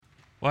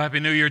Well,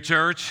 Happy New Year,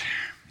 church.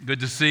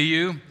 Good to see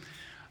you.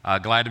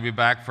 Glad to be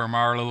back from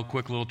our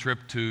quick little trip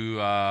to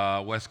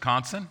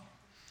Wisconsin.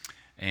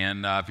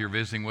 And if you're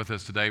visiting with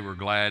us today, we're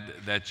glad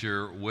that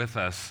you're with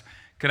us.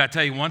 Could I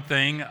tell you one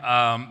thing?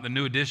 The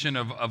new edition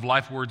of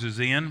Life Words is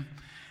in.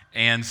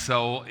 And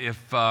so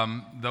if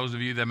those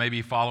of you that may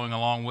be following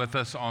along with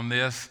us on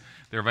this,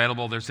 they're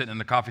available. They're sitting in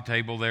the coffee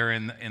table there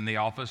in the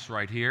office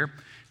right here.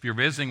 If you're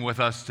visiting with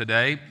us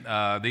today,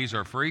 these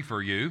are free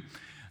for you.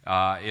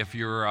 If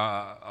you're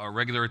a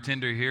regular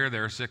attender here,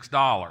 they're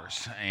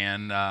 $6,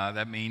 and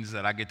that means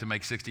that I get to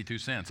make 62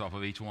 cents off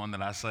of each one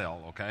that I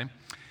sell, okay?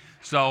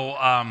 So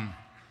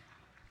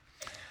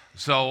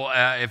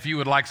if you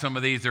would like some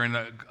of these, they're in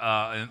the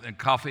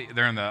coffee.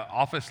 They're in the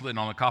office, sitting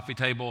on the coffee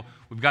table.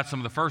 We've got some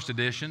of the first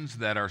editions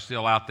that are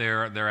still out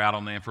there. They're out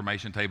on the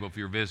information table. If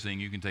you're visiting,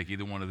 you can take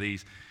either one of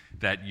these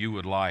that you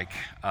would like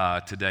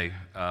today,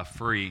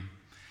 free.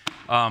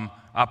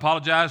 I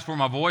apologize for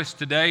my voice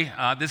today.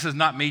 This is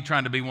not me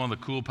trying to be one of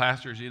the cool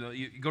pastors. You know,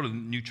 you go to the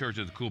new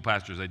churches, the cool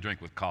pastors, they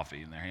drink with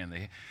coffee in their hand.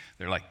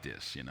 They're like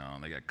this, you know,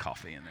 and they got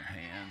coffee in their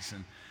hands,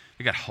 and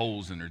they got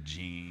holes in their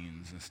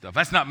jeans and stuff.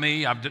 That's not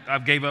me.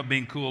 I've gave up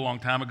being cool a long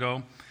time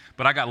ago,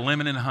 but I got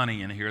lemon and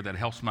honey in here that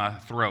helps my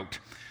throat.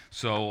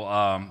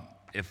 So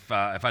if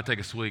I take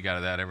a swig out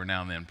of that every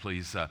now and then,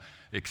 please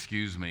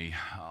excuse me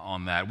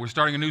on that. We're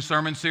starting a new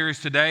sermon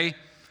series today.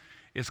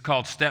 It's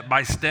called Step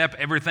by Step.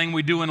 Everything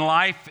we do in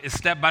life is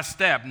step by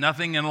step.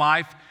 Nothing in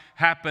life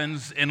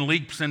happens in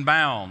leaps and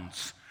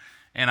bounds.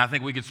 And I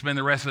think we could spend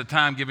the rest of the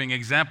time giving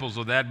examples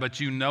of that, but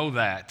you know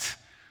that.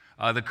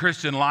 The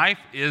Christian life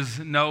is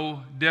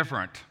no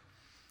different.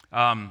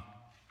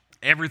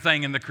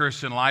 Everything in the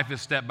Christian life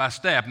is step by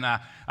step. Now,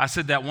 I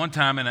said that one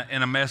time in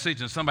a message,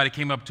 and somebody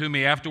came up to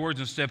me afterwards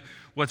and said,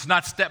 well, it's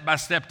not step by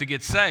step to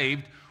get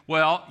saved.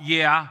 Well,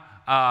 yeah.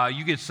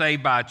 You get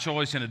saved by a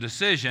choice and a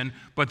decision,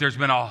 but there's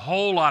been a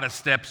whole lot of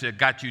steps that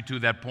got you to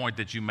that point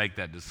that you make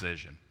that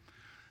decision.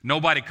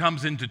 Nobody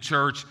comes into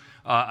church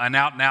an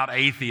out-and-out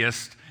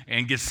atheist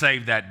and gets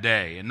saved that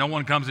day. And no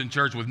one comes in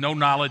church with no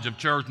knowledge of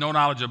church, no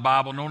knowledge of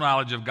Bible, no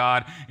knowledge of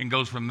God, and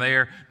goes from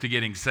there to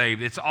getting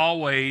saved. It's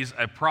always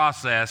a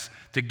process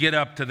to get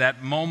up to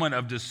that moment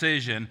of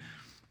decision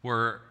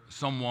where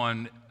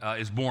someone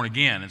is born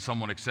again and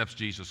someone accepts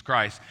Jesus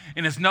Christ.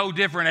 And it's no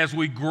different as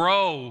we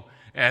grow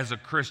as a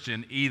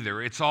Christian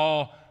either. It's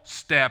all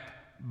step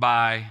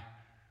by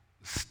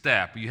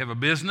step. You have a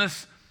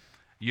business.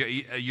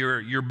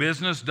 Your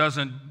business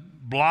doesn't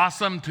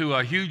blossom to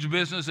a huge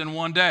business in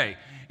one day.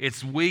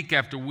 It's week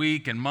after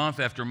week and month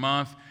after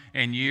month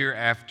and year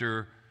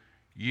after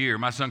year.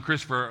 My son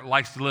Christopher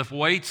likes to lift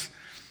weights,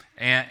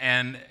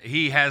 and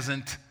he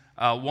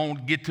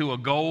won't get to a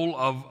goal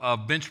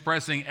of bench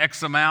pressing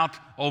X amount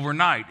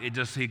overnight.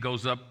 He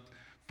goes up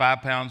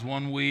 5 pounds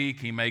one week,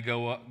 he may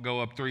go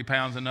up 3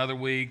 pounds another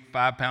week,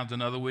 5 pounds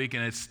another week,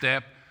 and it's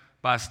step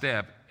by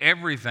step.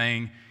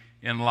 Everything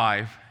in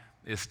life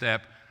is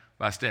step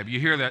by step. You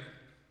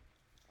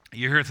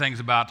hear things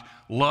about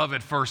love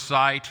at first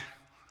sight.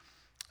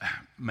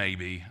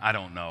 Maybe, I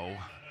don't know.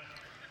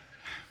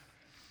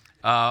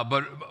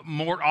 But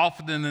more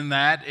often than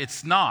that,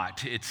 it's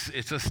not.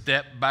 It's a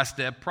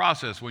step-by-step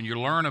process. When you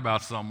learn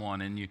about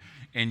someone and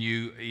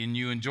you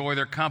enjoy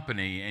their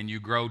company and you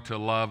grow to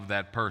love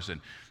that person.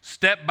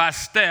 Step by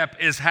step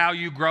is how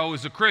you grow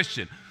as a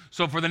Christian.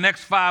 So for the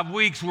next 5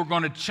 weeks, we're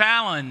going to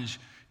challenge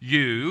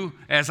you,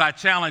 as I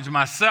challenge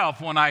myself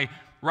when I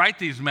write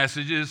these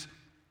messages,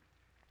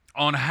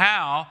 on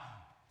how,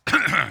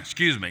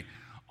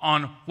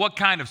 on what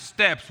kind of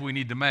steps we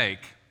need to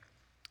make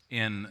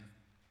in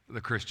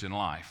the Christian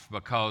life.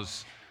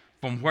 Because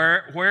from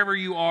wherever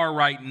you are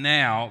right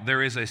now,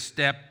 there is a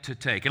step to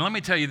take. And let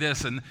me tell you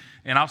this, and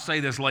I'll say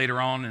this later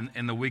on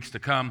in the weeks to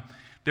come,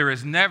 there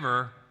is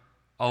never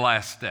a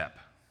last step.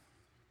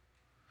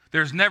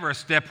 There's never a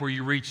step where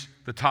you reach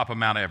the top of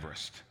Mount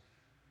Everest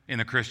in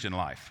the Christian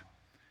life.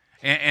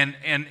 And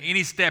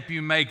any step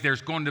you make,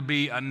 there's going to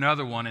be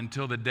another one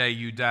until the day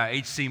you die.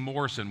 H.C.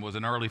 Morrison was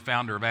an early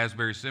founder of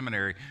Asbury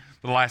Seminary.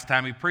 The last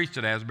time he preached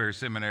at Asbury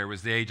Seminary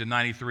was the age of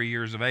 93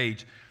 years of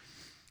age.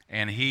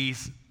 And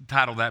he's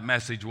titled that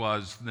message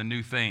was The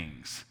New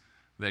Things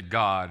That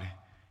God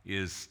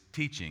is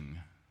Teaching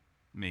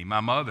Me.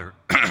 My mother,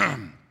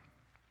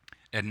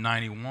 at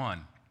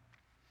 91,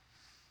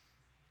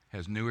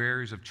 has new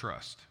areas of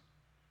trust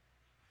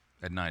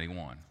at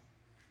 91,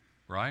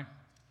 right?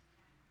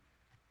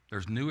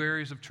 There's new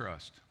areas of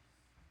trust.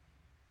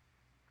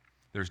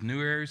 There's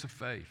new areas of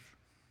faith.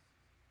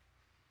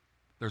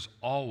 There's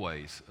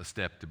always a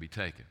step to be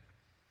taken.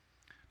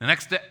 The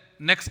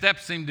next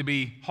steps seem to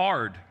be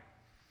hard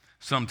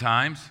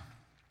sometimes.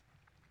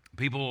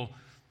 People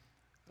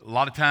a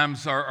lot of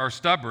times are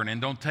stubborn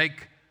and don't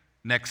take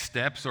next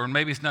steps, or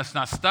maybe it's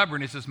not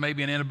stubborn, it's just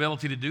maybe an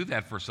inability to do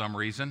that for some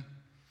reason.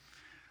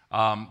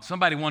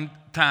 Somebody one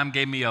time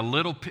gave me a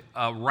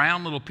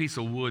round little piece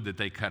of wood that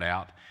they cut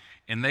out,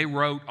 and they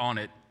wrote on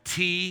it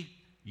T-U-I-T,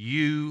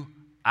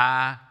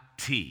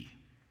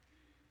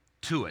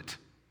 to it.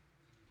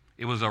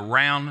 It was a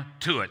round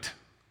to it.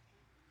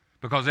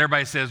 because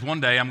everybody says one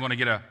day I'm going to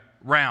get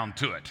around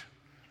to it.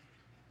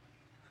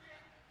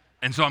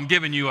 And so I'm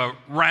giving you a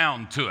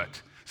round to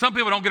it. Some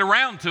people don't get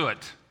around to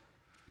it,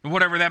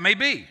 whatever that may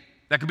be.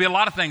 That could be a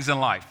lot of things in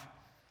life.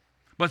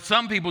 But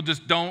some people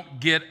just don't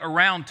get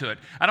around to it.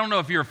 I don't know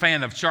if you're a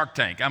fan of Shark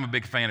Tank. I'm a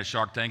big fan of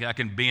Shark Tank. I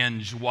can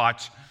binge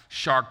watch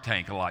Shark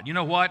Tank a lot. You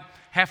know what?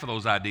 Half of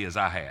those ideas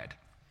I had.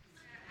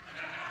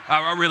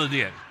 I really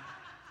did.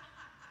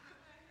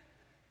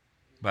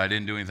 But I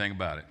didn't do anything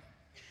about it.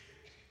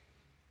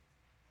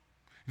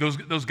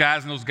 Those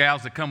guys and those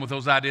gals that come with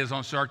those ideas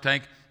on Shark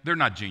Tank, they're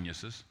not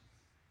geniuses.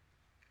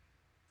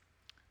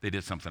 They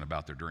did something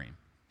about their dream.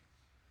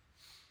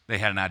 They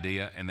had an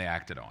idea and they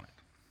acted on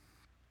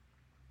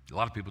it. A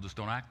lot of people just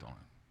don't act on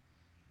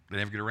it. They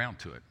never get around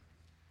to it.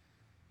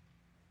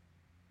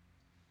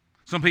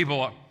 Some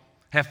people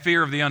have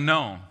fear of the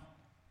unknown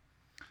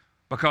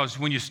because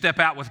when you step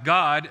out with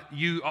God,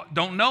 you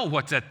don't know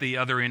what's at the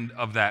other end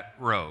of that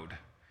road.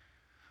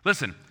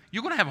 Listen,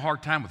 you're going to have a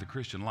hard time with the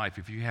Christian life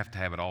if you have to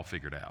have it all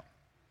figured out.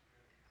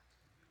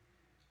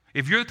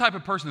 If you're the type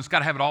of person that's got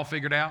to have it all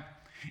figured out,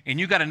 and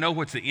you got to know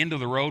what's the end of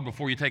the road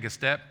before you take a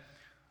step,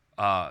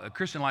 a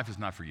Christian life is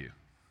not for you.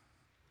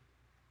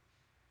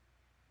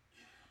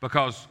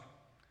 Because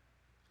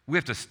we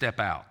have to step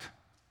out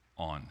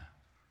on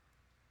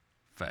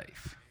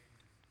faith.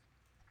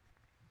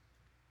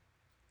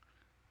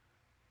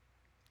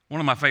 One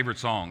of my favorite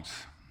songs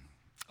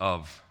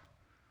of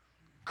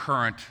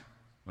current,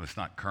 well, it's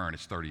not current,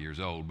 it's 30 years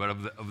old, but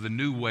of the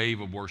new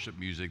wave of worship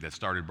music that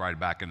started right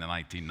back in the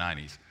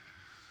 1990s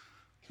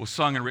was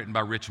sung and written by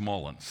Rich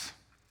Mullins.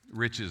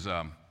 Rich is,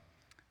 I'm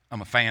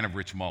a fan of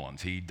Rich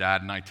Mullins. He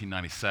died in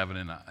 1997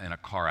 in a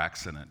car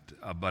accident.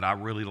 But I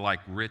really like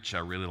Rich. I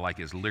really like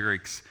his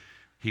lyrics.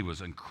 He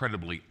was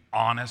incredibly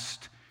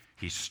honest.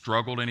 He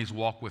struggled in his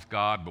walk with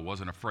God, but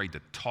wasn't afraid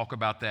to talk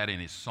about that in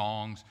his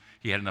songs.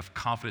 He had enough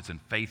confidence and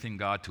faith in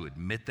God to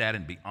admit that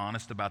and be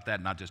honest about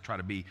that, not just try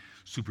to be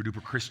super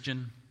duper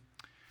Christian.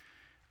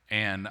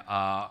 And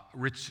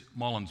Rich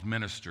Mullins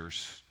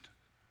ministers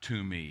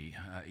to me,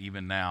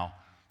 even now,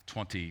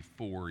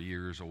 24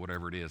 years or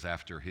whatever it is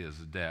after his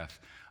death.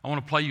 I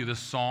want to play you this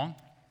song.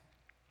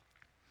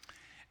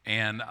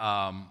 And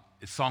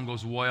this song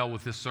goes well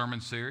with this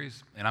sermon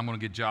series. And I'm going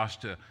to get Josh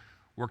to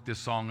work this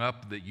song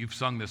up. That you've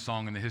sung this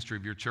song in the history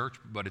of your church,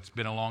 but it's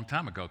been a long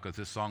time ago because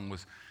this song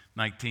was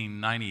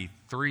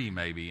 1993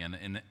 maybe.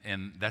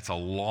 And that's a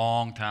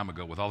long time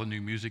ago. With all the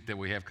new music that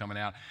we have coming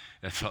out,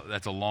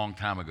 that's a long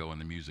time ago in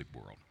the music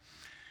world.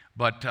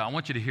 But I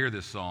want you to hear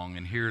this song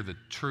and hear the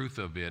truth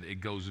of it.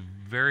 It goes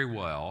very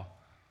well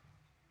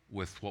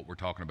with what we're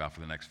talking about for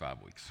the next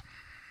 5 weeks.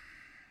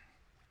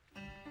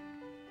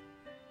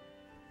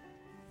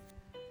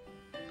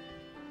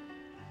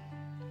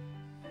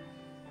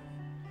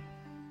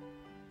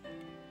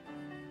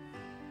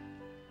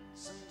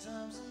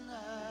 Sometimes the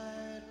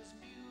night was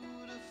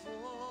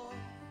beautiful.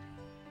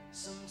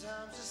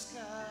 Sometimes the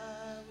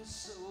sky was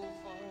so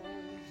far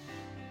away.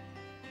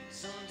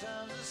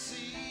 Sometimes the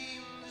sea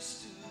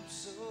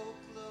so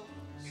close,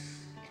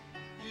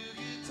 you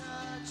could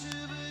touch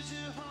her, but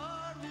your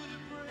heart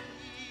would break.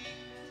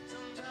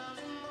 Sometimes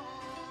the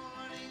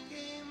morning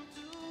came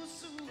too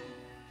soon.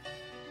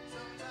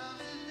 Sometimes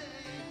the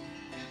day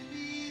could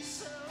be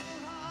so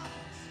hot.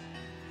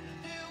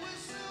 There was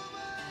so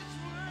much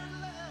work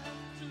left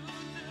to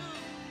do.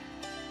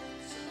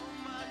 So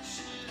much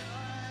should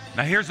I.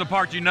 Now here's the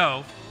part you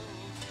know.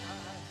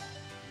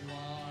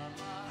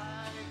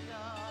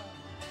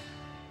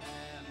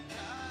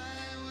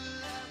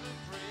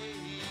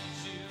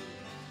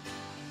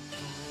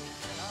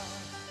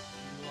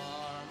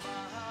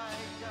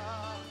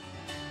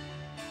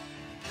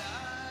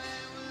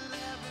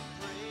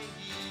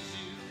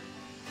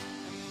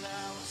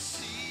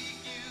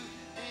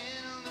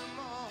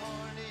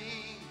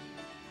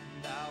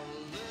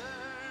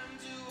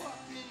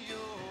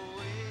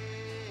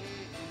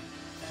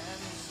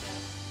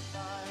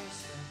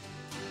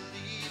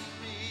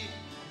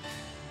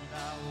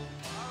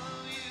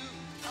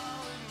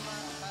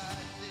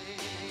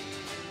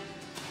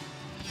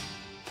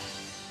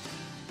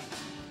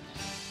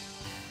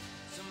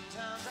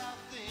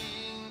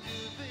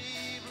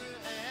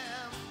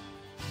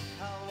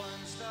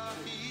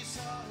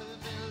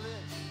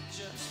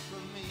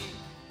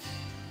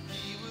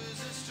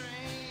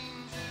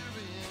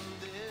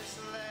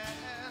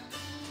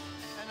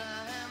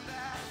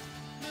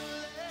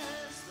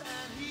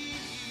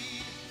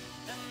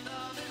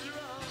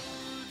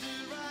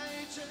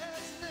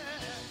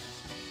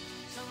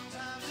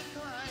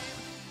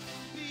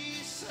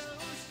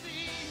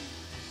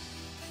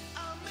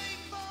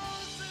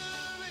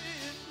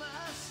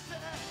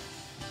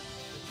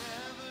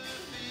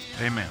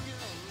 Amen.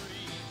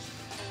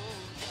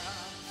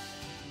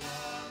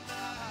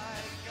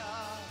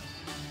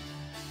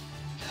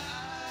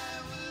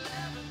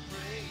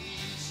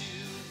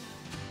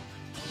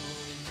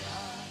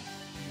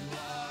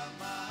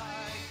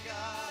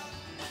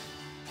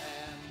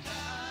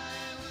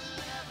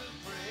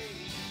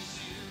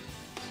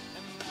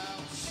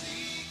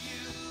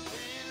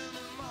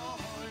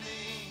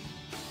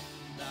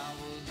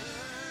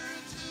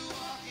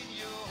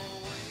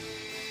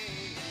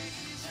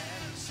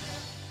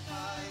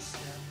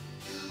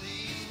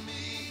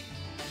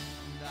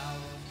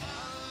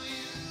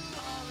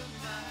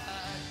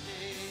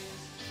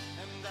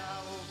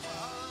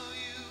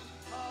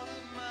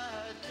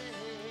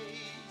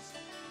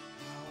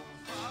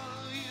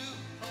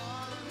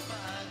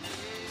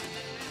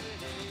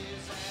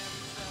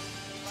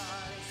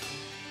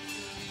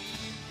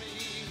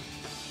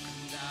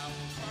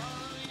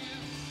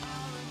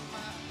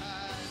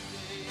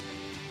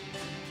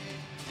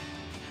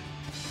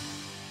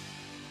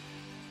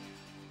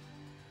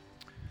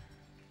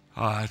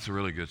 That's a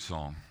really good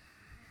song.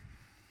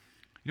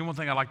 You know one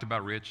thing I liked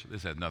about Rich?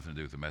 This had nothing to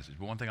do with the message,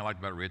 but one thing I liked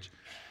about Rich,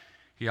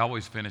 he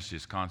always finished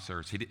his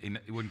concerts. He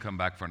wouldn't come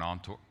back for an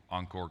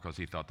encore because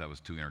he thought that was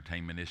too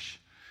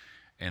entertainment-ish.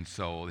 And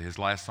so his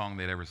last song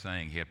they'd ever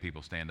sang, he had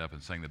people stand up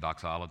and sing the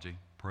doxology.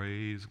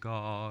 Praise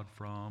God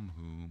from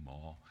whom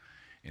all.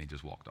 And he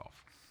just walked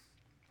off.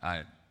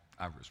 I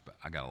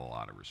got a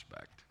lot of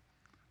respect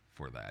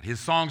for that. His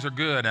songs are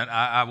good, and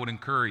I would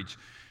encourage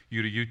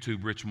you to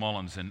YouTube Rich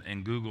Mullins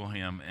and Google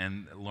him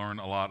and learn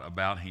a lot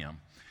about him.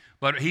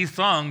 But he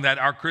sung that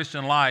our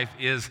Christian life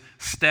is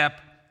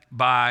step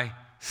by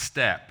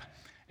step.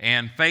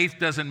 And faith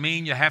doesn't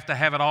mean you have to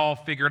have it all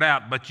figured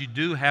out, but you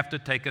do have to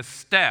take a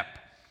step.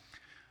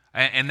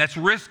 And that's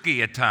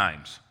risky at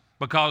times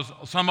because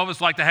some of us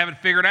like to have it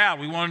figured out.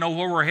 We want to know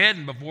where we're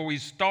heading before we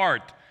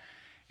start.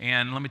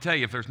 And let me tell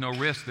you, if there's no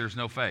risk, there's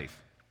no faith.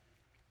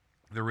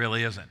 There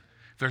really isn't.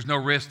 If there's no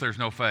risk, there's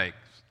no faith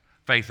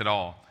at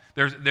all.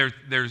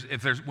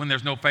 When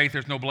there's no faith,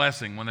 there's no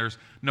blessing. When there's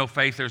no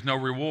faith, there's no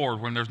reward.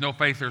 When there's no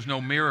faith, there's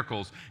no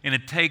miracles. And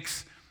it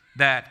takes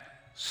that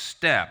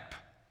step.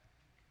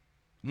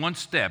 One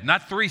step,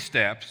 not 3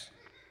 steps.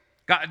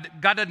 God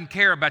doesn't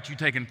care about you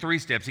taking 3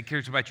 steps. He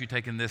cares about you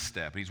taking this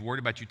step. He's worried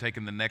about you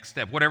taking the next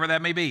step, whatever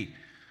that may be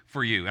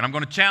for you. And I'm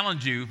going to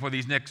challenge you for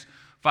these next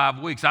 5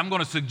 weeks. I'm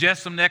going to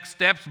suggest some next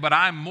steps, but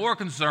I'm more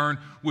concerned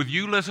with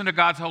you listening to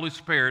God's Holy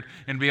Spirit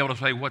and be able to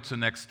say, what's the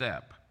next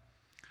step?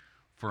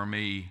 For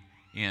me,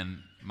 in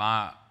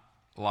my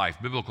life,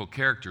 biblical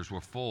characters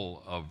were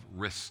full of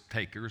risk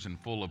takers and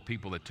full of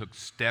people that took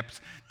steps,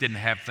 didn't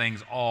have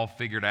things all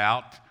figured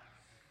out.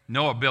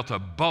 Noah built a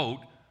boat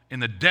in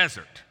the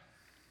desert.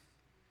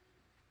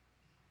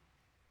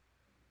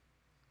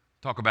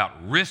 Talk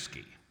about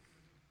risky.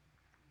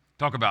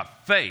 Talk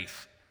about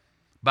faith.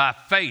 By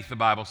faith, the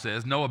Bible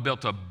says, Noah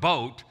built a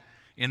boat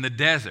in the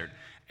desert.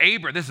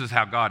 This is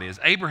how God is.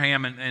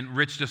 Abraham, and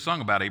Rich just sung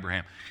about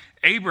Abraham.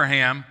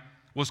 Abraham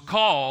was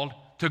called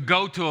to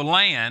go to a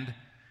land,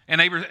 and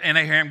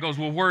Abraham goes,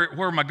 well,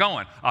 where am I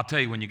going? I'll tell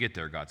you when you get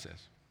there, God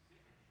says.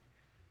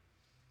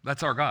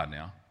 That's our God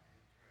now,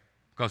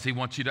 because he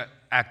wants you to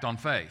act on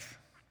faith.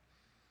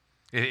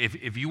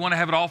 If you want to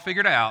have it all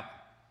figured out,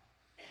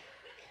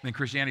 then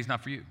Christianity's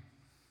not for you.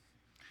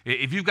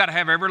 If you've got to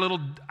have every little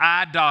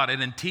I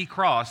dotted and T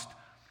crossed,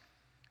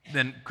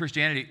 then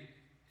Christianity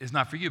is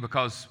not for you,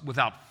 because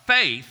without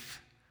faith,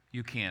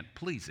 you can't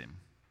please him.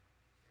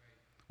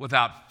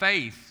 Without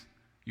faith,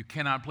 you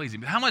cannot please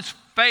him. How much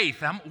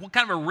faith, what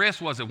kind of a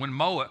risk was it when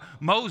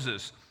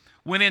Moses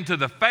went into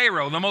the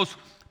Pharaoh, the most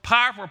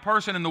powerful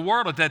person in the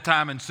world at that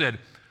time, and said,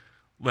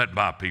 let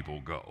my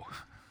people go?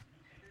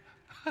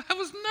 That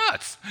was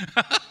nuts.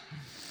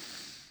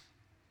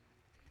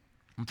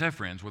 I'm telling you,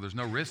 friends, where there's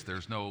no risk,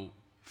 there's no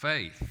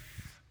faith.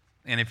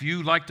 And if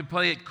you like to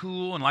play it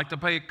cool and like to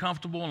play it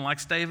comfortable and like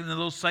to stay in a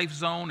little safe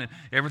zone and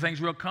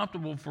everything's real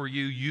comfortable for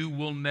you, you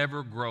will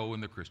never grow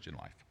in the Christian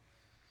life.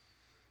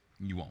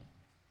 You won't.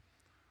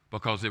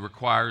 Because it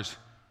requires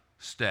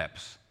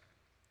steps.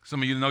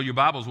 Some of you know your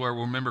Bibles well.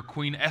 Remember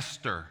Queen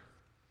Esther.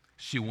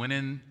 She went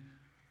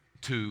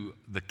into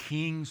the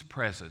king's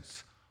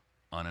presence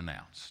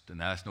unannounced.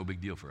 And that's no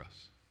big deal for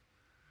us.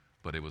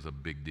 But it was a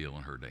big deal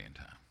in her day and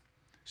time.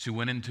 She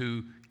went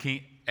into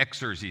King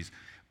Xerxes'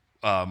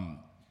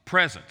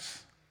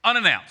 presence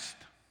unannounced.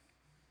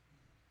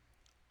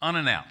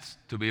 Unannounced,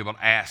 to be able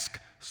to ask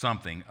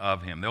something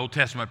of him. The Old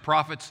Testament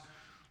prophets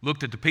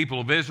looked at the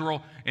people of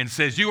Israel and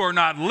says, you are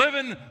not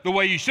living the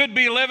way you should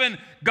be living.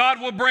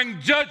 God will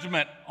bring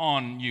judgment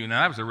on you.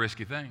 Now, that was a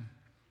risky thing.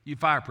 You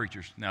fire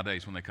preachers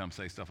nowadays when they come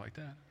say stuff like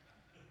that.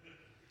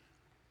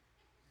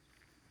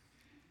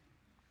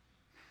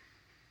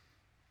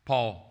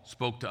 Paul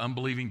spoke to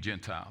unbelieving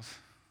Gentiles,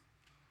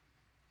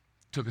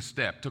 took a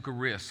step, took a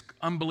risk.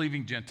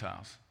 Unbelieving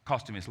Gentiles,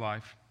 cost him his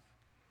life.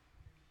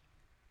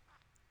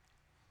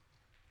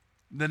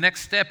 The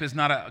next step is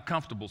not a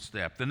comfortable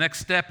step. The next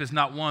step is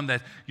not one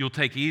that you'll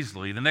take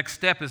easily. The next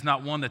step is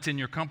not one that's in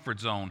your comfort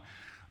zone.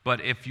 But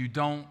if you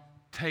don't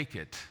take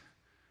it,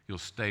 you'll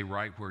stay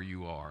right where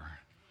you are.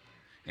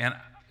 And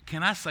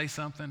can I say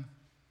something?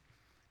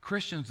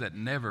 Christians that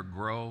never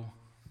grow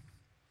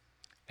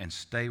and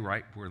stay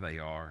right where they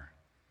are,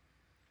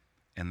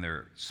 and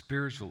they're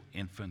spiritual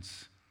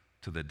infants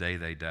to the day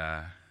they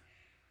die.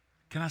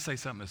 Can I say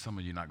something that some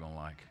of you are not going to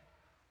like?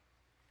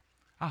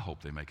 I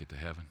hope they make it to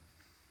heaven.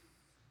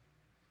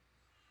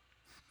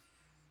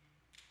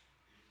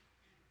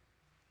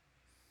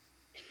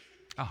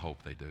 I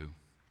hope they do.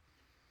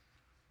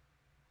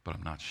 But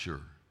I'm not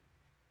sure.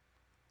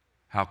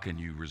 How can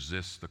you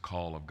resist the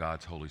call of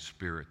God's Holy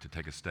Spirit to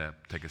take a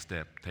step, take a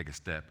step, take a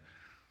step?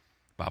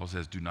 The Bible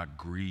says, do not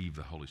grieve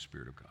the Holy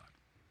Spirit of God.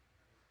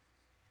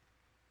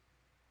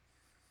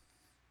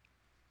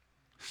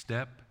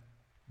 Step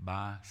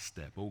by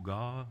step. Oh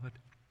God,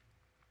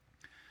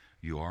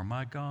 you are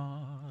my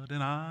God,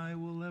 and I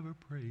will ever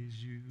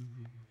praise you.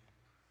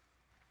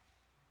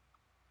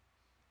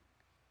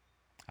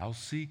 I'll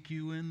seek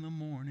you in the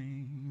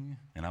morning,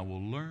 and I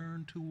will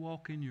learn to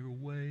walk in your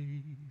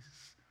ways.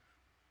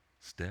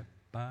 Step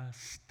by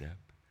step,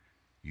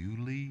 you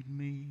lead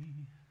me,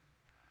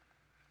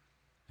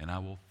 and I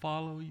will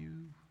follow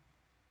you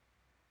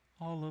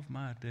all of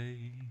my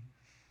days.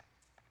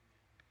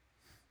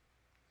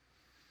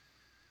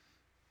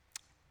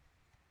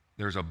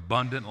 There's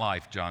abundant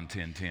life, John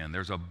 10:10.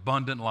 There's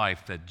abundant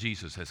life that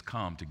Jesus has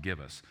come to give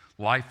us.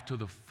 Life to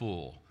the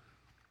full.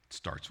 It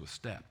starts with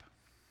step.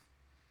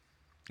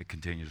 It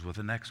continues with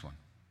the next one,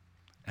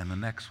 and the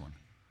next one,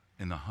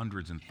 in the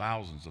hundreds and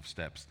thousands of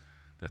steps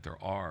that there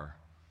are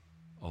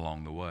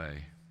along the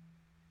way.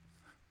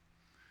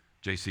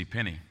 J.C.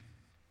 Penney,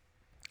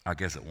 I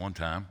guess at one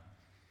time,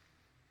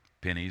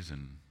 pennies,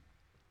 and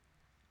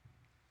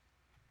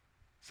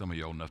some of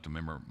you old enough to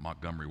remember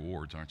Montgomery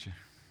Wards, aren't you?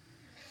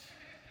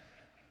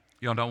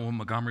 Y'all know what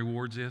Montgomery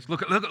Wards is?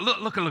 Look at there.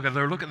 Look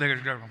at there.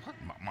 What,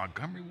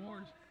 Montgomery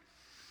Wards?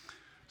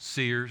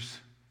 Sears.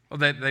 Oh,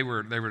 they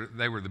were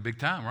the big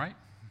time, right?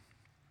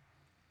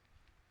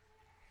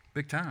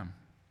 Big time.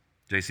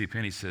 J.C.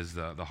 Penney says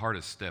the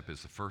hardest step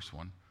is the first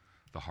one.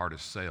 The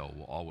hardest sale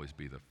will always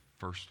be the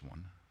first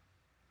one.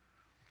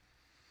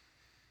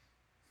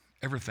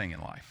 Everything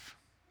in life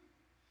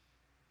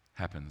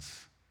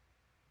happens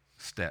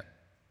step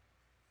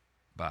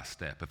by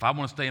step. If I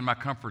want to stay in my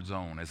comfort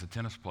zone as a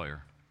tennis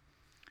player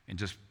and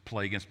just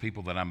play against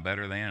people that I'm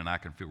better than and I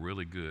can feel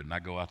really good, and I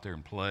go out there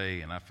and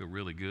play and I feel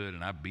really good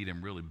and I beat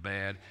them really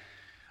bad,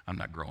 I'm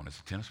not growing as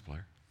a tennis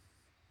player.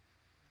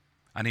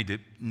 I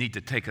need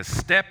to take a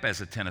step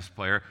as a tennis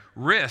player.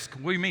 Risk,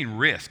 what do you mean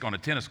risk on a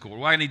tennis court?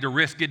 Well, I need to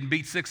risk getting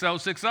beat 6-0,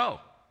 6-0.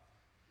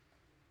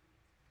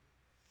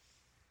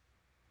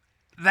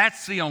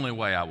 That's the only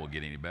way I will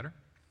get any better.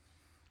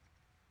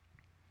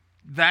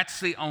 That's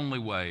the only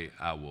way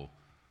I will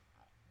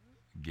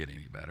get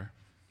any better.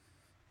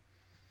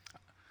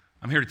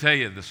 I'm here to tell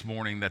you this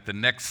morning that the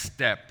next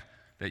step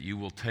that you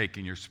will take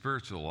in your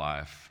spiritual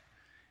life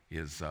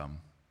is a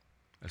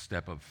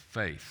step of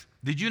faith.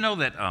 Did you know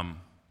that,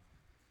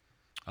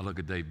 I look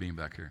at Dave Beam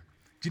back here.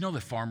 Do you know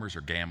that farmers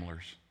are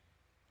gamblers?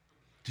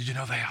 Did you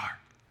know they are?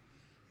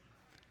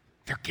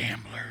 They're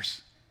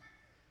gamblers.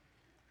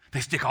 They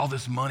stick all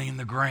this money in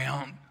the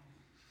ground,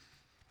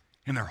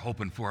 and they're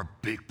hoping for a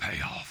big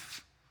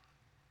payoff.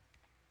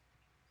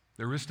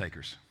 They're risk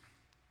takers.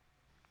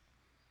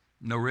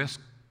 No risk,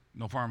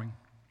 no farming.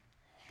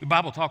 The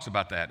Bible talks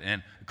about that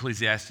in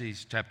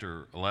Ecclesiastes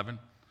chapter 11,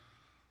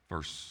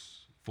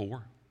 verse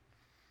 4.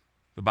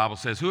 The Bible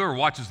says, whoever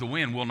watches the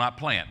wind will not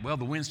plant. Well,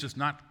 the wind's just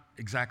not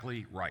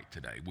exactly right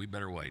today. We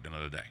better wait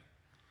another day.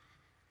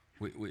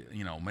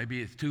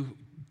 Maybe it's too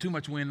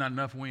much wind, not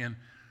enough wind.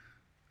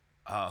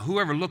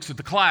 Whoever looks at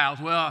the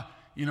clouds, well,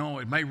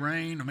 it may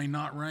rain, it may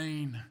not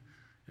rain.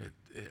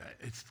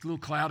 It's a little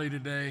cloudy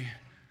today.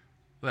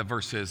 That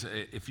verse says,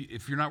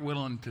 if you're not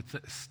willing to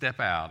step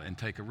out and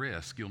take a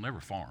risk, you'll never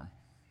farm.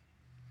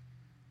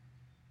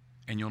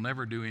 And you'll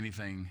never do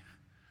anything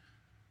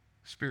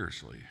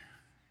spiritually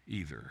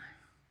either.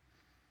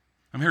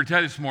 I'm here to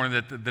tell you this morning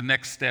that the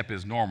next step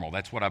is normal.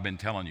 That's what I've been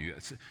telling you.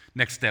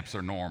 Next steps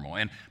are normal.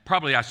 And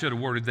probably I should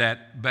have worded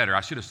that better. I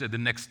should have said the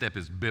next step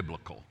is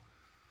biblical.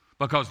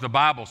 Because the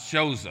Bible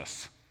shows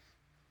us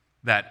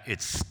that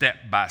it's step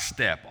by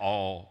step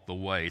all the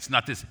way. It's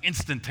not this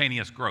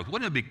instantaneous growth.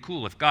 Wouldn't it be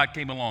cool if God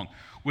came along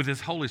with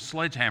his holy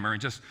sledgehammer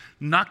and just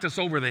knocked us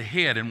over the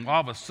head, and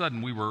all of a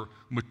sudden we were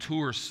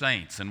mature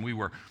saints and we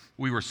were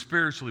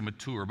spiritually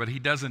mature? But he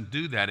doesn't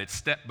do that. It's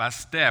step by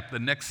step. The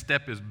next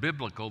step is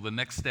biblical. The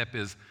next step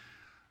is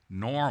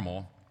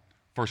normal.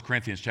 1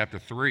 Corinthians chapter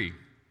 3,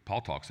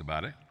 Paul talks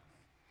about it.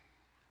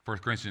 1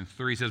 Corinthians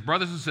 3 says,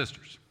 brothers and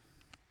sisters,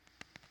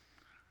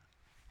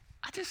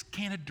 I just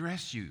can't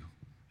address you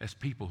as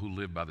people who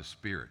live by the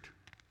Spirit.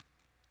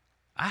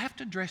 I have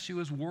to address you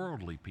as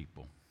worldly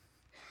people,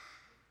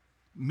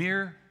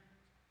 mere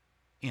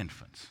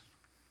infants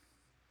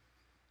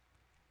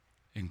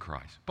in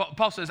Christ.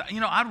 Paul says,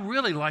 I'd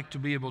really like to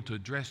be able to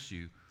address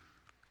you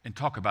and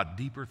talk about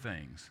deeper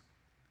things,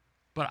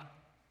 but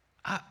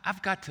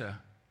I've got to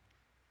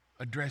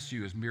address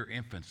you as mere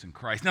infants in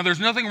Christ. Now, there's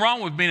nothing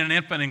wrong with being an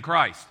infant in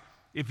Christ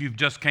if you've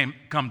just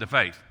come to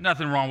faith.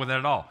 Nothing wrong with that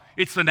at all.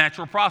 It's the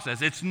natural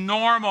process. It's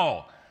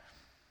normal.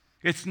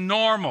 It's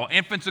normal.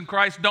 Infants in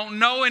Christ don't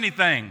know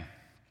anything.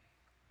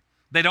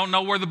 They don't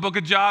know where the book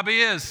of Job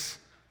is,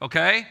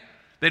 okay?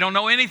 They don't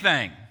know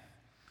anything.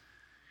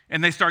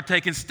 And they start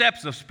taking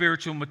steps of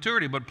spiritual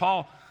maturity. But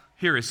Paul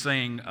here is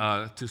saying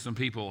to some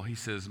people, he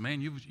says,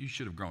 man, you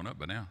should have grown up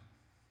by now.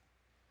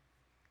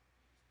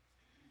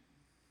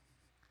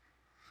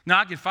 Now,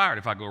 I get fired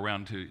if I go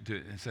around to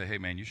and say, hey,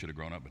 man, you should have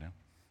grown up by now.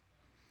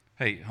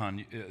 Hey,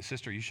 hon,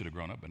 sister, you should have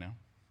grown up by now.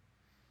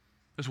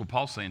 That's what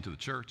Paul's saying to the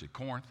church at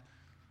Corinth.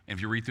 And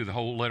if you read through the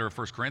whole letter of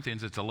 1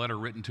 Corinthians, it's a letter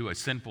written to a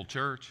sinful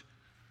church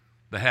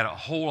that had a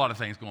whole lot of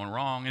things going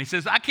wrong. And he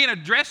says, I can't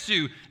address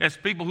you as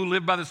people who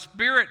live by the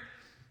Spirit,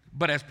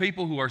 but as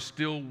people who are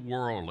still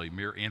worldly,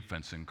 mere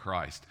infants in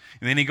Christ.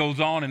 And then he goes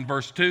on in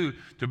verse 2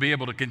 to be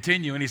able to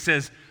continue, and he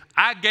says,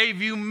 I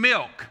gave you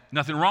milk.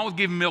 Nothing wrong with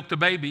giving milk to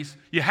babies.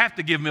 You have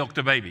to give milk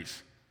to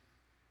babies.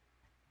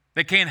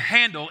 They can't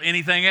handle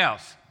anything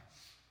else.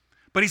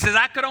 But he says,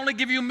 I could only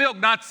give you milk,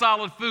 not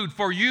solid food,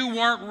 for you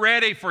weren't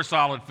ready for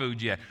solid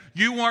food yet.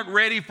 You weren't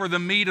ready for the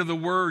meat of the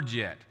word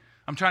yet.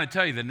 I'm trying to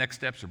tell you the next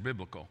steps are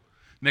biblical.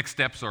 Next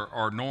steps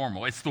are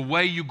normal. It's the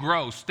way you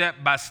grow step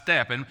by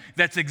step, and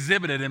that's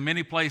exhibited in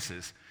many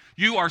places.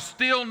 You are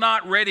still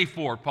not ready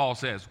for it, Paul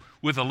says,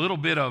 with a little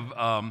bit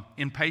of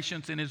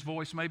impatience in his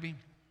voice maybe.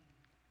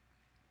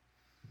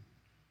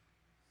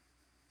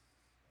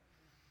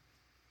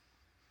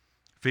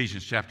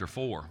 Ephesians chapter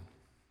 4,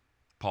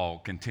 Paul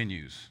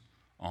continues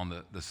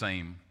on the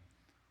same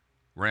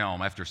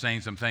realm. After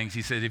saying some things,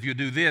 he says, if you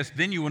do this,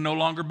 then you will no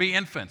longer be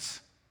infants,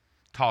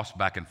 tossed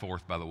back and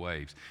forth by the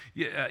waves.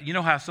 You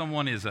know how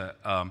someone is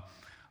a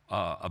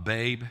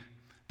babe?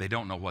 They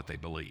don't know what they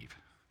believe.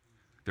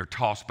 They're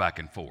tossed back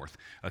and forth.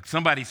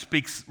 Somebody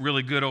speaks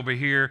really good over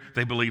here,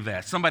 they believe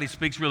that. Somebody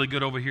speaks really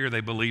good over here,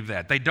 they believe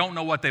that. They don't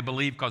know what they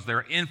believe because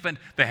they're an infant.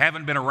 They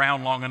haven't been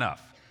around long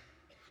enough.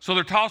 So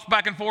they're tossed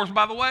back and forth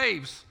by the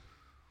waves.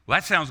 Well,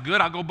 that sounds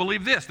good. I'll go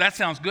believe this. That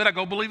sounds good. I'll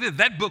go believe this.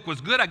 That book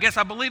was good. I guess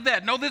I believe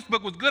that. No, this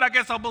book was good. I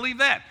guess I'll believe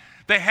that.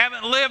 They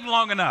haven't lived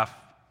long enough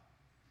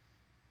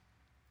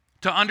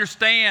to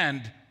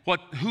understand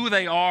who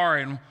they are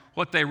and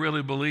what they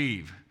really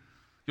believe.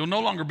 You'll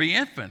no longer be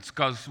infants,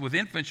 because with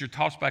infants you're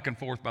tossed back and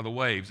forth by the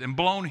waves and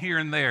blown here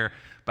and there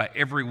by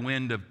every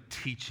wind of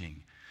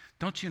teaching.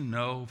 Don't you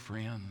know,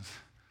 friends?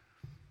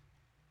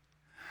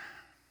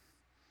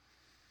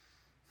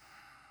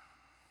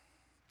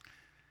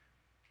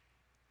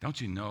 Don't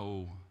you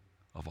know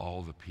of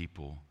all the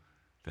people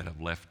that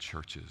have left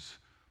churches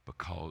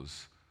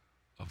because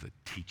of the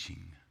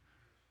teaching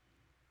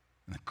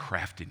and the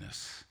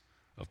craftiness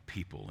of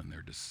people and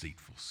their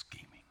deceitful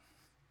scheming?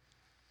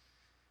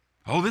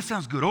 Oh, this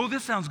sounds good. Oh,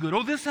 this sounds good.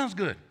 Oh, this sounds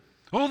good.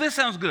 Oh, this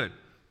sounds good.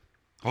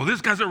 Oh,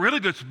 this guy's a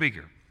really good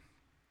speaker.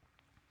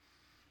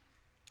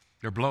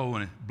 They're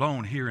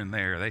blown here and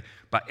there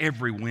by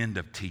every wind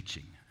of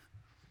teaching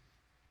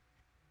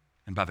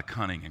and by the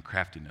cunning and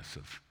craftiness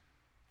of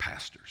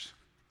pastors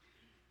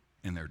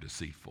in their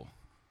deceitful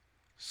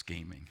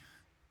scheming.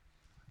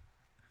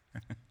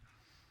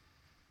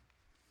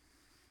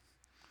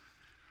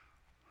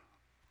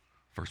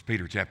 1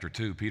 Peter chapter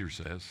 2, Peter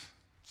says,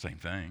 same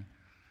thing.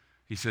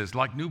 He says,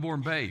 like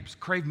newborn babes,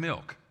 crave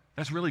milk.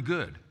 That's really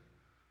good.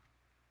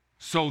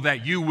 So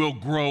that you will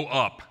grow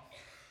up.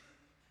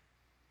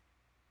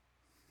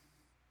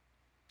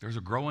 There's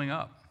a growing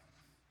up.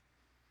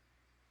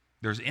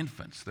 There's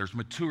infants. There's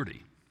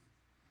maturity.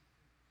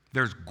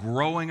 There's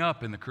growing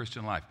up in the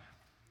Christian life.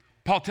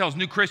 Paul tells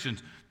new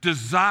Christians,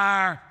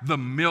 desire the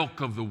milk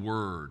of the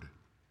word.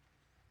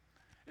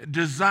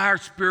 Desire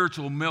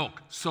spiritual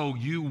milk so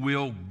you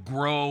will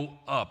grow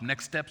up.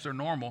 Next steps are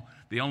normal.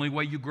 The only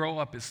way you grow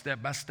up is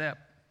step by step.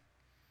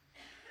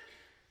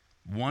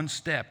 One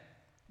step,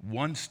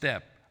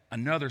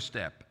 another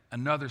step,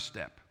 another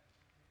step.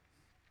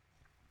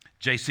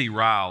 J.C.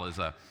 Ryle is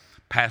a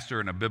pastor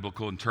and a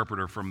biblical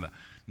interpreter from the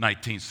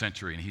 19th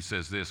century, and he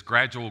says this: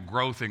 gradual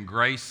growth in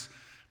grace,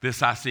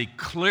 this I see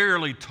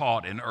clearly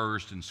taught and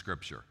urged in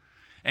Scripture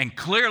and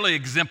clearly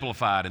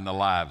exemplified in the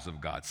lives of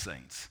God's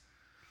saints.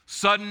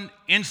 Sudden,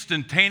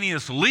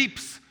 instantaneous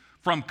leaps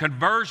from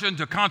conversion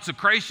to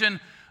consecration,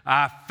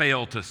 I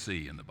fail to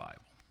see in the Bible.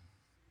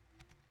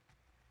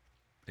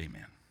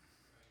 Amen.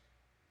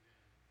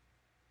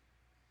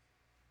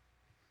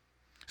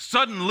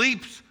 Sudden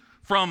leaps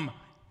from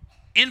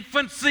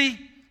infancy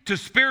to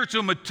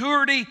spiritual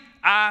maturity,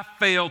 I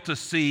fail to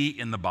see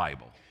in the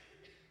Bible.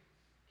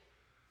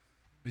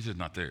 It's just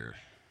not there.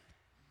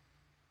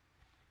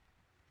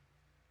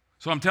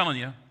 So I'm telling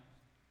you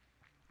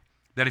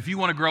that if you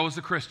want to grow as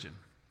a Christian,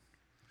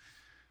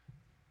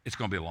 it's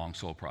going to be a long,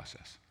 slow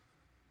process.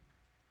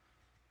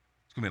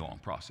 It's going to be a long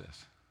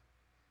process.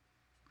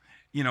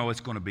 You know,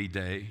 it's going to be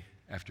day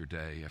after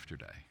day after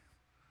day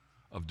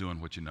of doing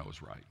what you know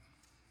is right.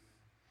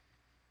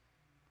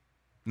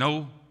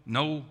 No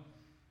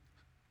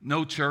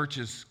church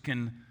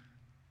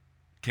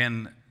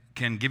can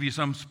give you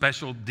some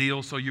special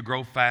deal so you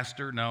grow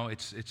faster. No,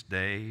 it's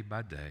day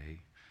by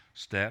day,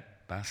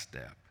 step by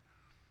step,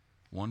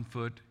 one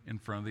foot in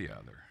front of the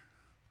other.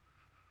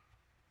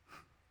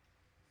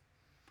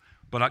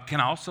 But I can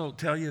also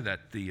tell you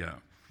that the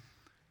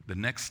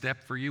next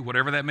step for you,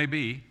 whatever that may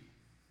be,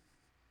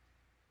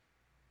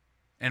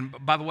 and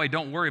by the way,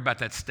 don't worry about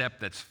that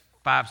step that's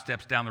 5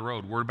 steps down the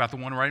road. Worry about the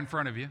one right in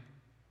front of you.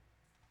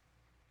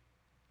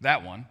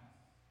 That one.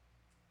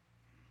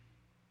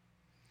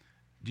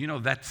 Do you know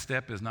that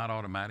step is not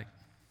automatic?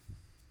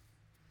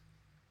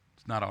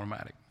 It's not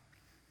automatic.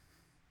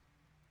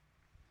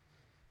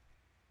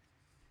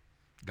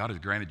 God has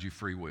granted you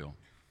free will.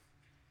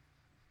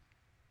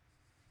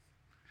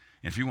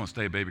 And if you want to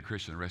stay a baby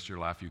Christian the rest of your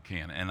life, you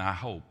can. And I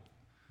hope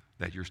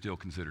that you're still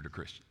considered a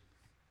Christian.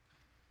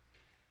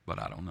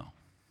 But I don't know.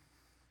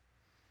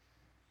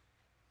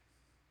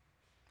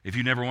 If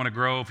you never want to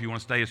grow, if you want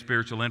to stay a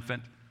spiritual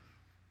infant,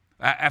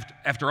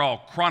 after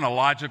all,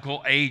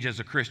 chronological age as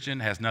a Christian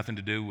has nothing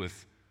to do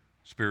with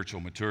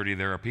spiritual maturity.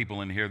 There are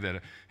people in here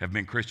that have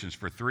been Christians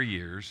for 3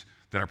 years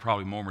that are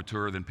probably more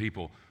mature than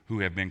people who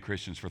have been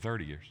Christians for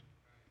 30 years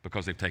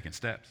because they've taken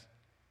steps.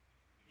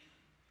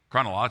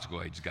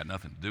 Chronological age has got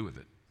nothing to do with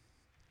it.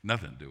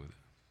 Nothing to do with it.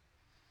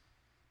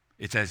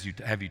 It's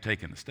have you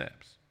taken the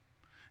steps?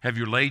 Have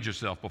you laid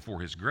yourself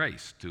before His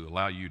grace to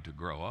allow you to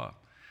grow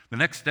up? The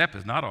next step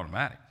is not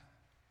automatic.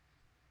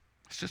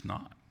 It's just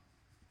not.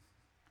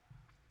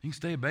 You can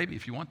stay a baby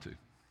if you want to.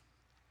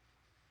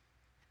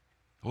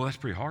 Well, that's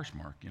pretty harsh,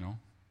 Mark,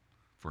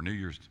 for a New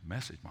Year's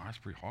message. Mark, that's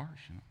pretty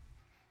harsh,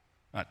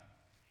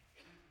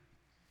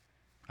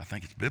 I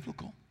think it's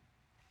biblical.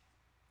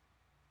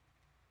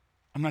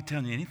 I'm not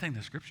telling you anything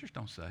the Scriptures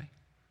don't say.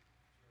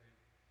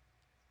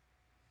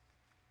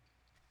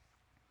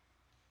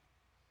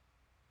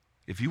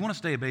 If you want to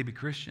stay a baby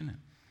Christian,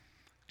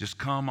 just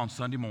come on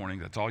Sunday morning.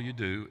 That's all you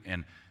do,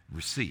 and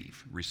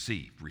receive.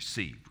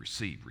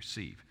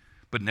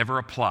 But never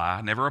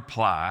apply.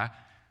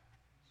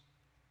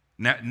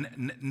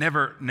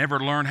 Never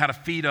learn how to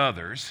feed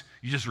others.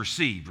 You just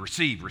receive.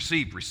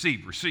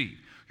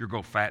 You'll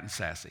grow fat and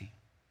sassy.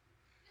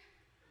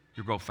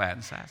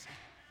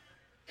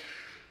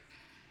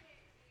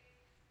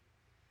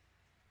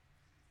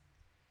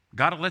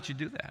 God will let you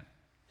do that.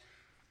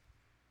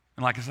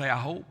 And like I say, I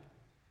hope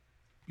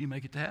you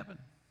make it to heaven.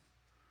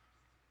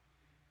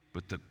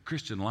 But the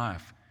Christian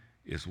life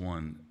is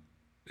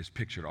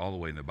pictured all the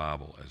way in the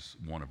Bible as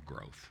one of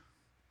growth.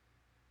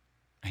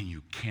 And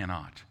you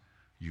cannot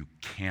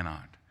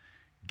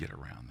get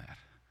around that.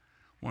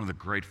 One of the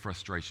great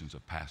frustrations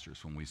of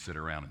pastors when we sit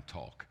around and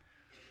talk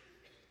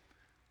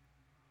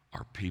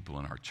are people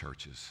in our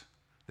churches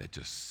that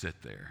just sit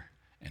there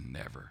and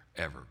never,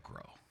 ever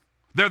grow.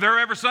 They're there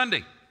every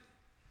Sunday.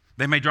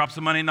 They may drop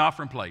some money in the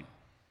offering plate,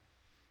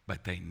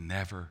 but they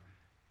never,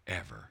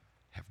 ever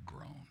have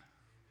grown.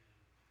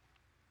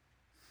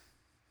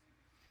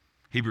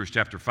 Hebrews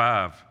chapter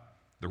 5,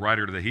 the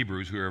writer to the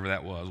Hebrews, whoever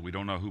that was, we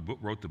don't know who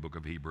wrote the book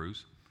of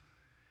Hebrews.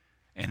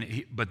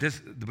 But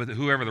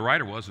whoever the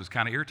writer was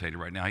kind of irritated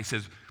right now. He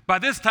says, by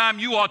this time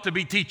you ought to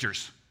be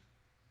teachers.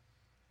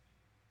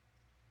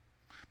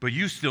 But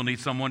you still need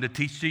someone to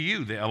teach to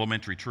you the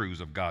elementary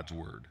truths of God's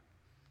word.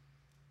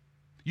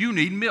 You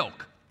need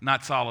milk,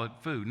 not solid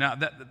food. Now,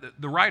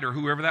 the writer,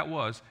 whoever that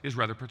was, is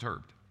rather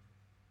perturbed.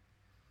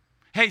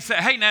 Hey,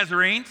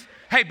 Nazarenes.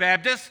 Hey,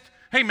 Baptist.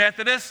 Hey,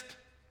 Methodist.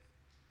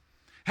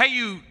 Hey,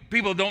 you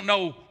people don't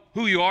know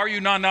who you are,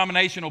 you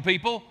non-denominational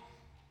people.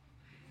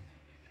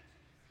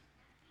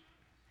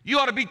 You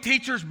ought to be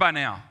teachers by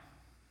now.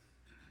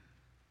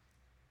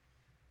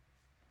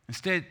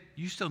 Instead,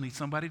 you still need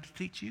somebody to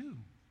teach you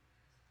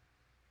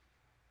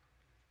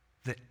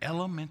the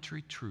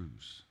elementary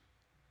truths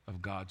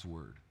of God's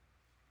word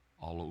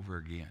all over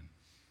again.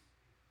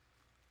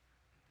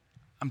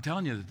 I'm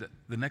telling you that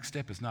the next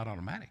step is not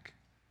automatic.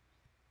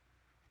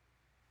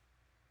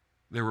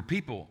 There were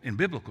people in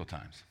biblical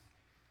times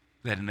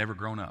that had never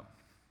grown up.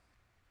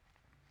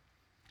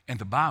 And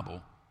the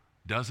Bible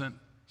doesn't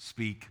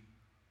speak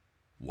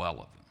well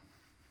of them.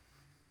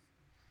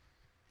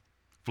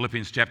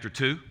 Philippians chapter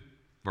 2,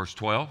 verse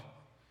 12,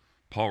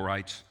 Paul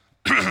writes,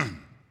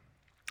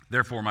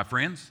 therefore, my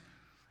friends,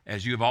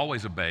 as you have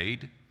always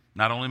obeyed,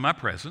 not only in my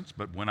presence,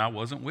 but when I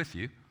wasn't with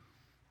you,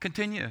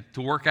 continue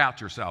to work out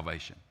your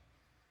salvation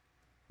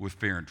with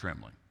fear and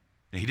trembling.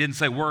 And he didn't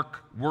say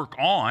work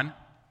on.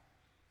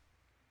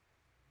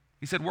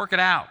 He said work it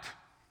out.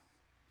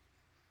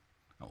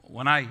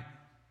 When I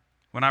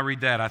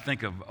read that, I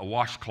think of a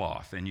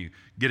washcloth, and you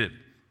get it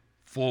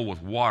full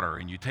with water,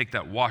 and you take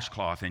that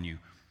washcloth and you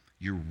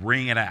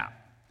wring it out,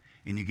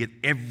 and you get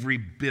every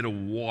bit of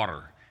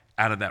water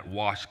out of that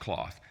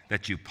washcloth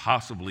that you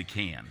possibly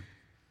can.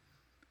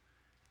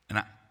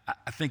 And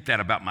I think that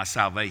about my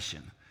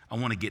salvation. I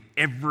want to get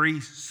every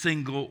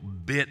single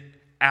bit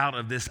out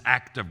of this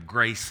act of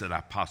grace that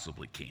I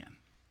possibly can.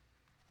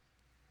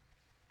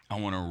 I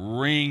want to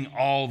wring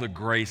all the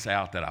grace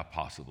out that I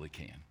possibly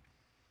can.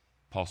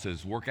 Paul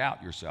says, work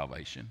out your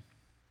salvation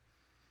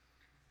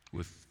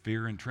with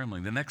fear and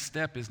trembling. The next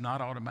step is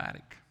not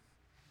automatic.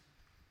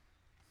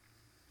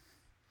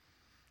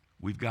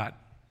 We've got,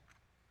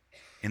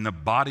 in the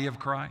body of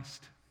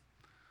Christ,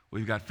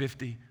 we've got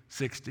 50,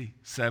 60,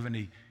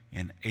 70,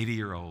 and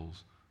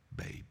 80-year-olds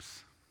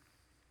babes.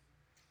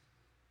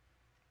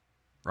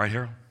 Right,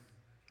 Harold?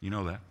 You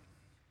know that.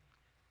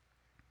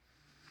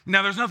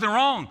 Now, there's nothing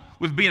wrong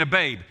with being a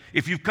babe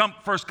if you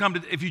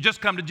just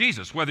come to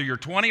Jesus, whether you're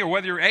 20 or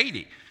whether you're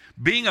 80.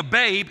 Being a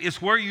babe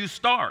is where you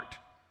start.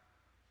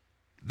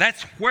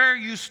 That's where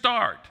you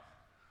start.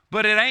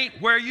 But it ain't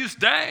where you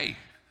stay.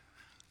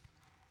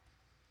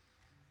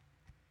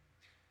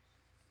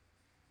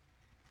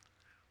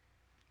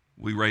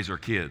 We raise our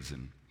kids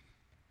and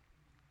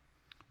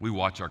we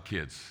watch our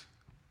kids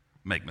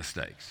make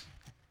mistakes.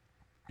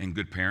 And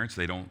good parents,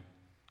 they don't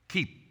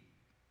keep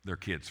their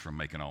kids from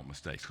making all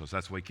mistakes because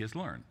that's the way kids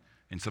learn.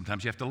 And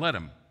sometimes you have to let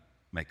them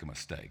make a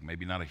mistake.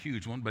 Maybe not a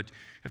huge one, but you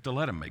have to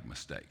let them make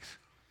mistakes.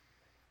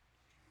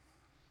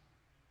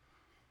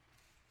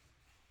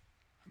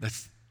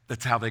 That's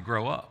That's how they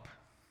grow up.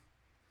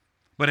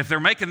 But if they're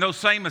making those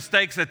same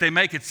mistakes that they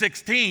make at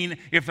 16,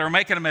 if they're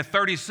making them at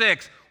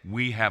 36,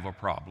 we have a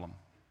problem.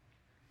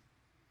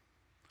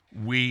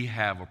 We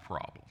have a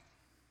problem.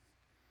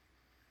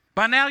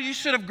 By now, you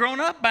should have grown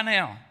up by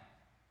now.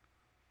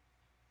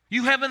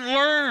 You haven't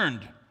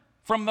learned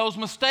from those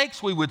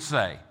mistakes, we would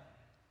say.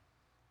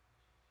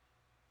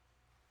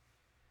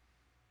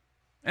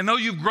 And though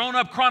you've grown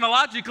up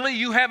chronologically,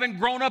 you haven't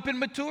grown up in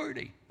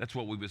maturity. That's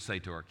what we would say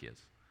to our kids.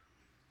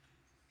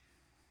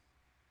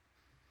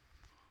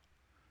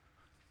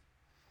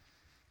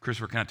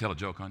 Christopher, can I tell a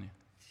joke on you?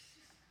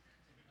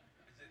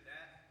 Is it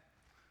that?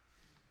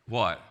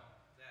 What?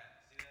 That.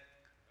 See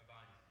that?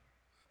 Behind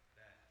you.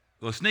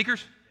 That. Those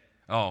sneakers?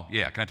 Oh,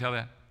 yeah. Can I tell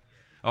that?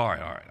 All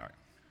right.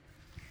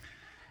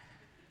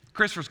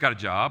 Christopher's got a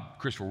job.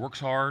 Christopher works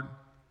hard.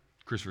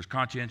 Christopher's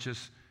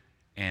conscientious.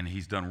 And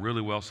he's done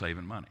really well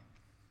saving money.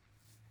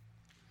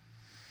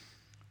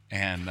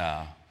 And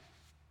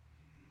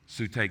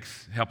Sue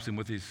helps him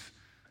with his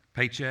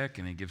paycheck,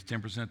 and he gives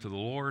 10% to the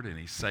Lord, and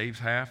he saves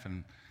half,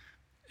 and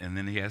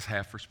then he has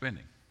half for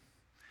spending.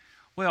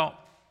 Well,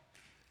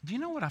 do you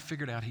know what I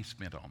figured out he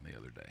spent on the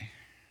other day?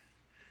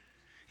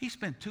 He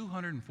spent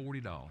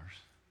 $240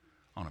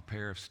 on a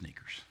pair of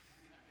sneakers.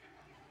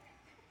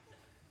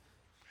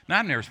 Now,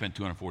 I've never spent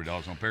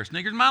 $240 on a pair of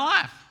sneakers in my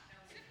life.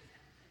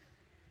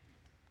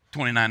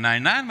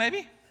 $29.99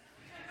 maybe.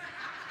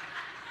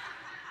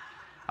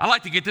 I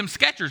like to get them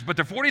Skechers, but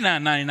they're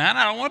 $49.99.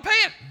 I don't want to pay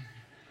it.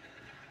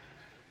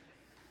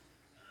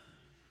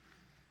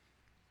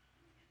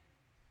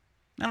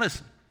 Now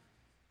listen.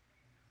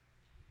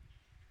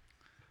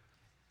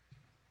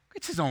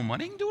 It's his own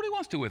money. He can do what he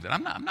wants to with it.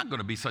 I'm not going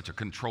to be such a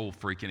control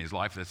freak in his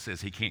life that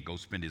says he can't go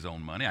spend his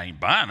own money. I ain't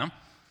buying them.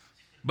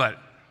 But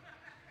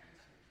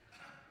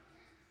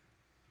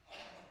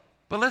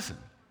listen,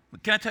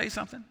 can I tell you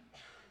something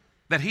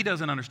that he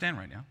doesn't understand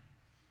right now?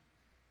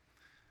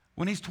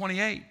 When he's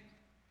 28,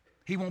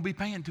 he won't be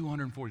paying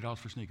 $240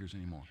 for sneakers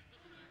anymore.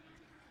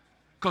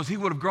 Because he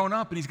would have grown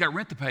up and he's got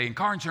rent to pay and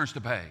car insurance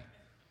to pay.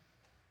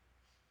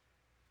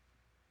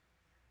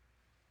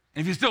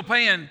 And if you're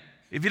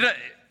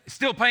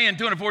still paying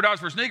 $204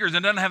 for sneakers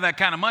and doesn't have that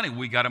kind of money,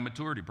 we got a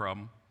maturity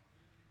problem.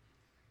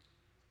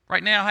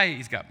 Right now, hey,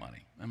 he's got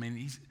money. I mean,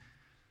 he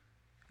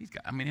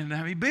doesn't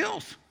have any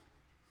bills.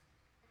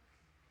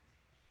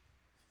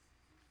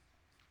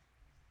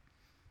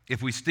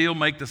 If we still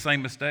make the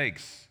same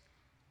mistakes,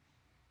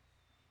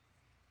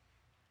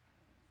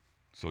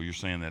 so you're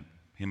saying that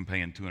him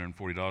paying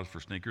 $240 for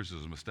sneakers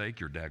is a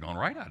mistake? You're daggone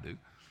right I do.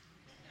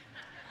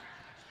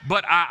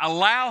 But I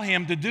allow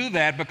him to do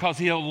that because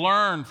he'll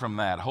learn from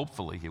that.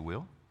 Hopefully he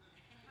will.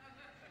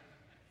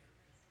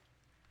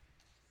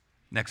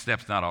 Next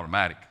step's not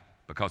automatic,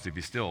 because if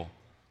he's still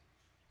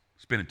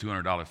spending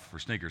 $200 for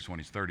sneakers when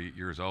he's 30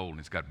 years old and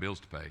he's got bills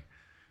to pay,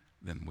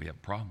 then we have a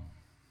problem.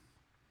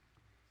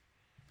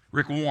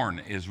 Rick Warren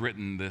has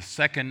written the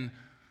second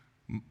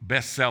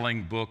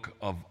best-selling book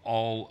of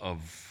all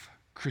of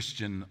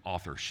Christian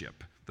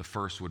authorship. The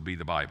first would be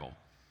the Bible.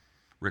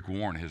 Rick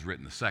Warren has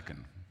written the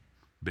second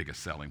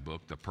biggest selling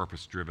book, The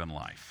Purpose-Driven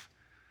Life.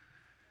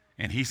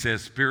 And he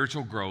says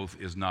spiritual growth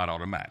is not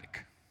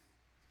automatic.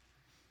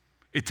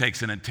 It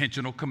takes an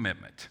intentional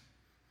commitment.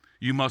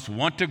 You must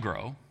want to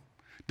grow,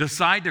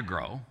 decide to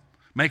grow,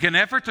 make an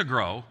effort to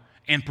grow,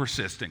 and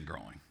persist in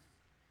growing.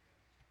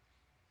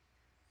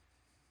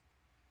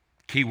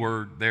 Key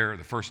word there,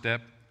 the first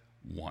step,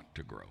 want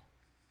to grow.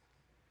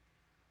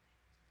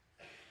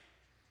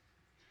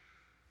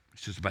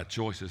 It's just about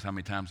choices. How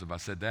many times have I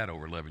said that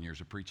over 11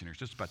 years of preaching here? It's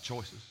just about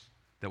choices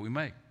that we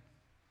make.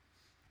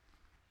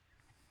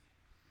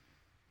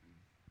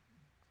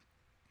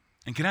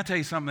 And can I tell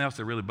you something else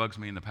that really bugs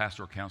me in the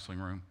pastoral counseling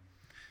room?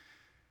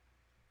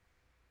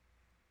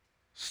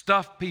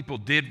 Stuff people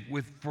did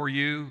for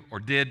you or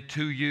did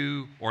to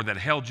you or that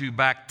held you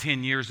back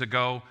 10 years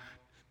ago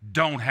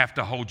don't have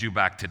to hold you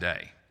back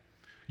today.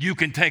 You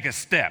can take a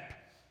step.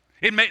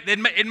 It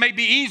may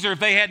be easier if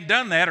they hadn't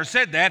done that or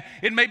said that.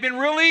 It may have been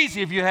real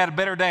easy if you had a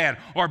better dad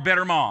or a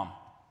better mom.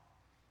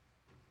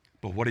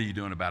 But what are you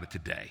doing about it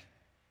today?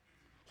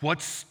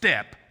 What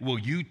step will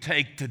you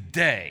take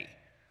today?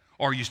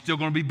 Or are you still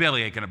going to be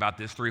belly aching about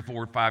this 3,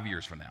 4, 5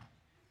 years from now?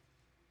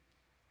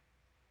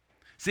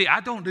 See,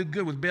 I don't do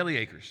good with belly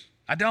achers.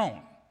 I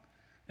don't.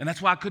 And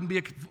that's why I couldn't be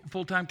a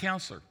full-time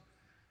counselor.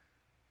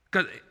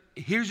 Because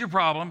here's your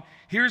problem.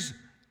 Here's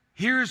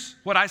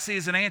what I see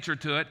as an answer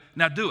to it.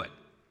 Now do it.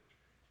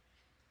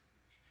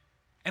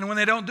 And when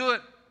they don't do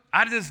it,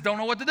 I just don't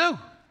know what to do.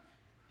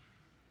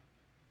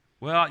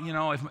 Well, you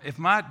know, if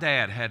my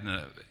dad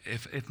hadn't,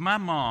 if my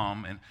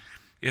mom, and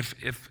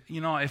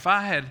if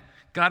I had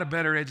got a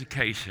better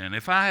education,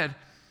 if I had,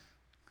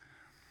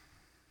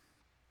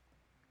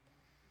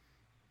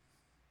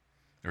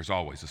 there's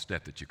always a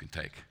step that you can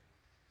take,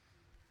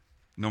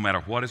 no matter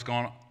what has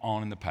gone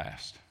on in the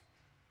past.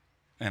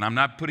 And I'm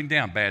not putting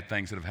down bad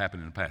things that have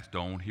happened in the past.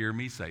 Don't hear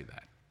me say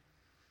that.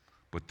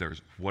 But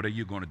what are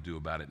you going to do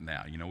about it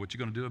now? You know what you're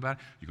going to do about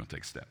it? You're going to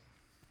take a step.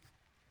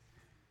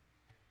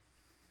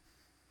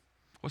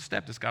 What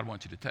step does God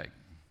want you to take?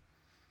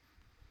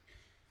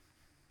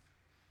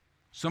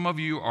 Some of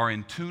you are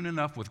in tune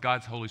enough with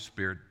God's Holy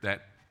Spirit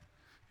that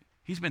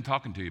He's been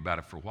talking to you about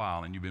it for a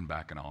while and you've been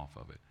backing off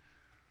of it.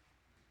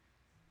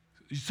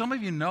 Some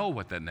of you know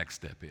what that next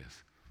step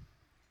is.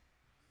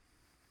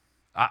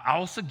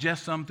 I'll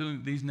suggest some through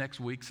these next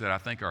weeks that I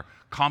think are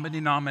common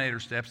denominator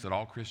steps that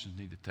all Christians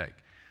need to take.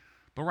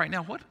 But right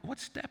now, what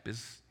step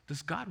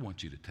does God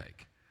want you to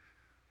take?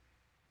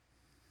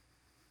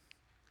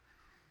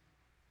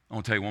 I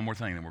want to tell you one more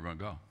thing, then we're going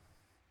to go.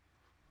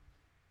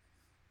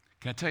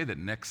 Can I tell you that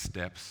next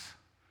steps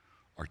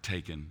are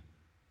taken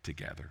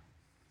together?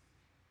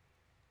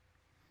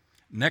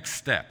 Next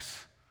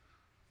steps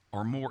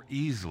are more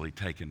easily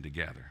taken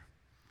together.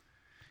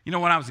 You know,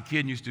 when I was a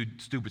kid and used to do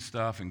stupid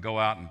stuff and go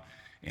out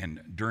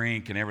and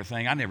drink and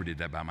everything, I never did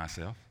that by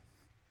myself.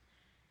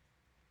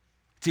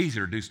 It's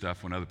easier to do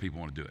stuff when other people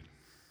want to do it.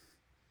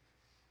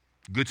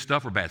 Good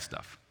stuff or bad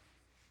stuff.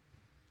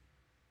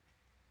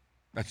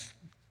 That's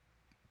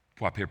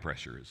why peer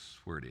pressure is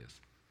where it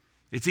is.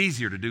 It's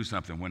easier to do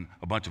something when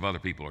a bunch of other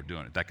people are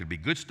doing it. That could be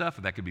good stuff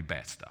or that could be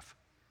bad stuff.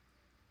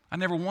 I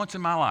never once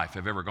in my life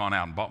have ever gone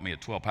out and bought me a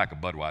 12-pack of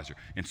Budweiser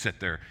and sat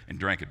there and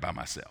drank it by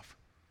myself.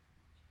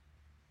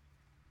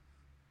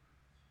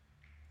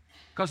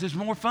 Because it's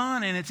more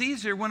fun and it's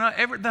easier when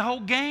the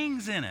whole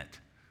gang's in it.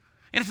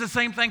 And it's the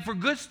same thing for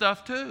good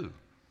stuff too.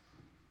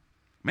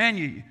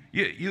 Man,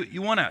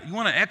 you want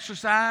to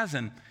exercise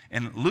and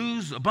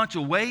lose a bunch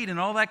of weight and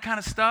all that kind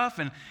of stuff,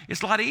 and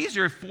it's a lot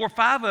easier if 4 or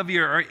 5 of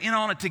you are in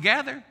on it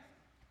together.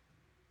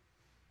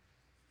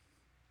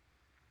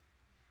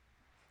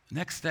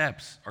 Next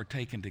steps are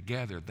taken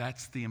together.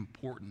 That's the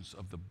importance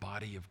of the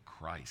body of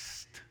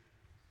Christ.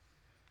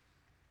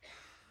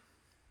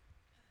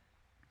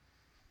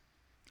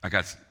 I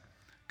got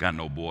an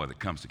old boy that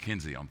comes to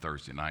Kinsey on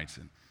Thursday nights,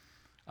 and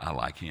I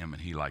like him,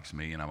 and he likes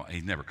me, and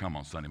he's never come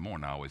on Sunday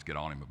morning. I always get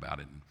on him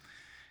about it.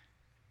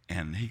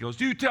 And he goes,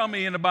 "Do you tell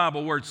me in the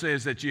Bible where it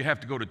says that you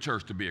have to go to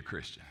church to be a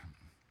Christian?"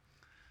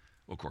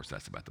 Well, of course,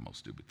 that's about the most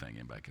stupid thing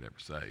anybody could ever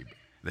say. But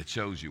that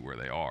shows you where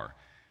they are.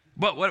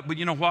 But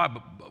you know why?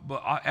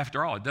 But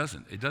after all, it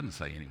doesn't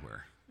say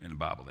anywhere in the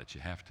Bible that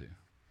you have to.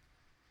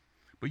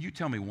 But you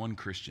tell me one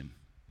Christian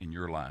in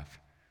your life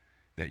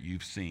that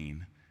you've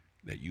seen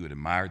that you had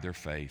admired their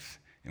faith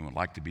and would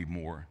like to be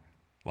more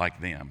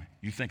like them.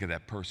 You think of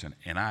that person,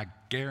 and I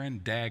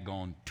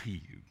guarantee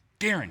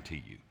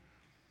you,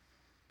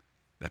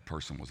 that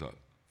person was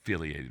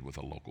affiliated with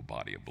a local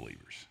body of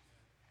believers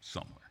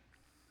somewhere.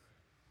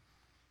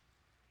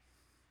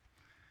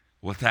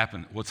 What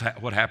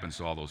happens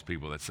to all those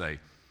people that say,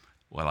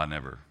 "Well, I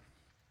never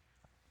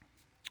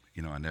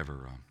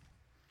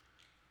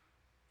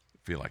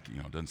feel like,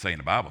 it doesn't say in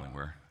the Bible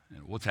anywhere."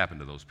 And what's happened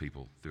to those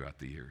people throughout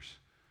the years?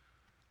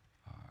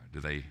 Do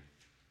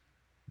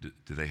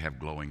they have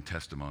glowing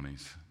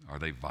testimonies? Are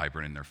they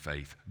vibrant in their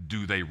faith?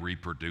 Do they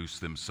reproduce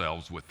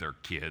themselves with their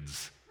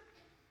kids?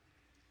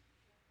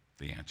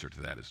 The answer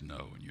to that is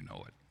no, and you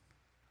know it.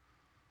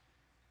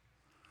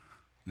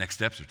 Next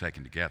steps are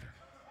taken together.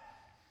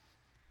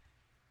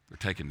 They're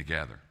taken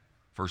together.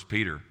 1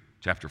 Peter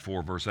chapter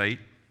 4, verse 8.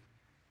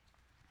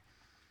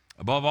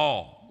 "Above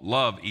all,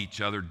 love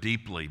each other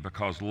deeply,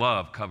 because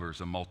love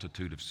covers a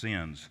multitude of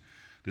sins."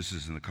 This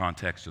is in the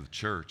context of the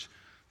church.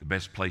 The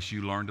best place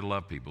you learn to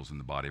love people is in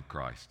the body of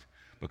Christ.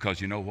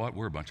 Because you know what?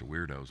 We're a bunch of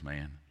weirdos,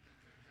 man.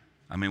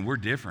 I mean, we're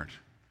different.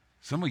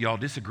 Some of y'all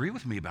disagree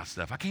with me about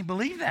stuff. I can't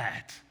believe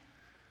that.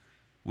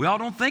 We all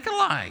don't think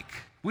alike.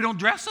 We don't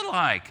dress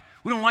alike.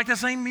 We don't like the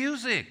same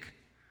music.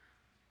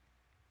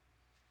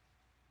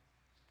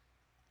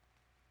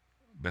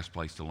 Best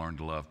place to learn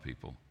to love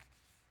people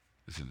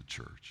is in the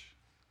church,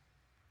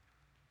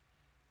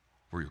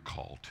 where you're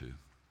called to.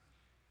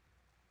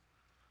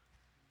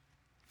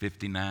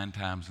 59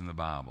 times in the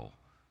Bible,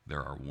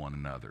 there are one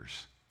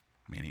another's,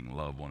 meaning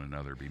love one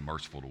another, be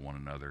merciful to one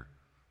another,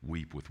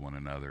 weep with one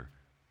another.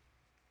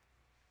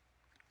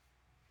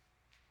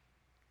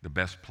 The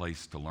best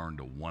place to learn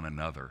to one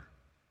another,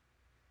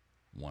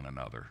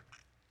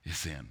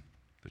 is in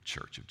the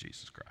church of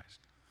Jesus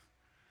Christ.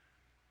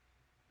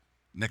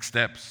 Next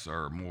steps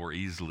are more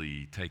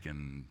easily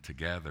taken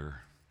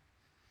together.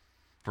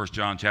 1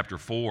 John chapter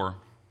 4,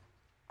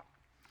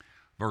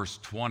 verse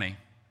 20.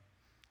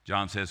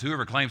 John says,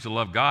 "Whoever claims to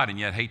love God and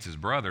yet hates his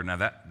brother," now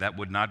that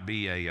would not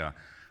be a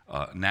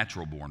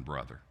natural-born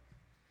brother.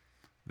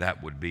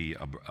 That would be, in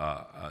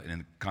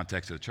the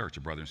context of the church,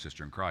 a brother and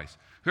sister in Christ.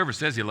 "Whoever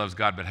says he loves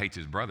God but hates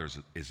his brothers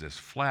is this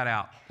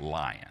flat-out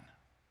lying."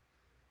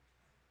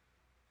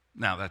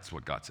 Now, that's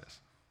what God says.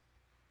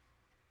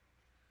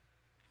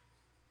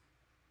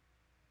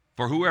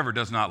 "For whoever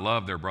does not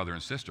love their brother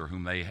and sister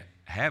whom they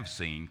have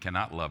seen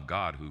cannot love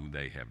God whom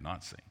they have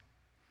not seen,"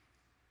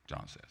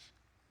 John says.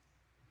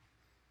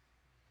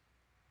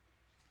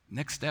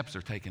 Next steps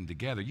are taken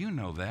together. You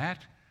know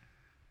that.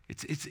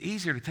 It's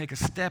easier to take a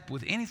step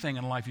with anything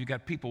in life. You've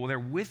got people there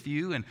with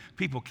you and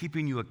people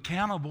keeping you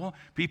accountable,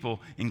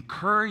 people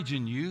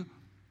encouraging you.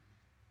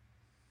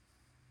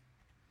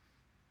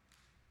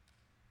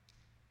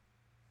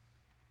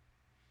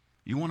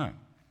 You want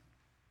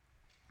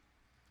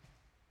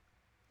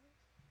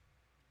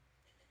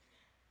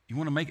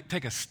to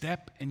take a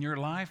step in your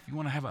life? You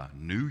want to have a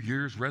New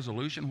Year's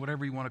resolution,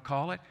 whatever you want to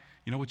call it?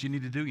 You know what you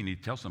need to do? You need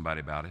to tell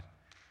somebody about it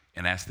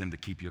and ask them to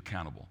keep you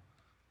accountable.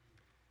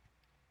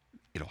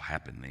 It'll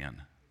happen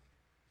then.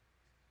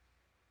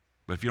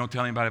 But if you don't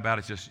tell anybody about it,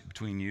 it's just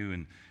between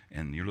you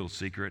and your little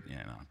secret,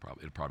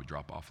 it'll probably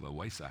drop off the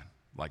wayside,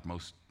 like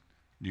most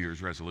New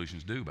Year's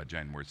resolutions do by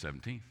January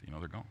 17th.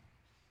 They're gone.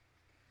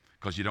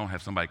 Because you don't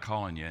have somebody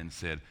calling you and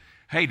said,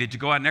 hey, did you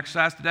go out and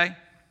exercise today?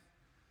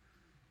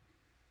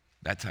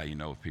 That's how you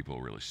know if people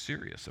are really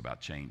serious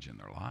about change in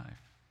their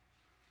life.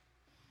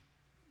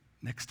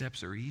 Next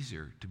steps are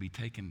easier to be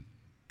taken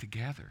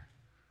together.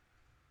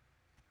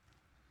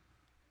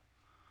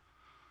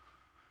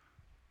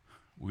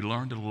 We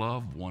learn to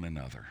love one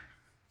another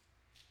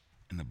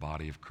in the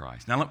body of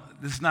Christ. Now,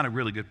 this is not a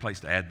really good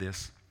place to add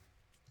this,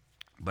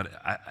 but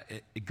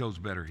it goes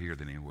better here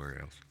than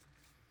anywhere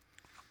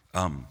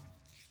else.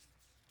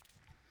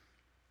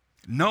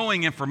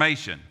 Knowing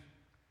information.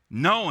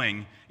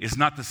 Knowing is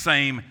not the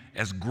same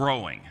as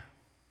growing.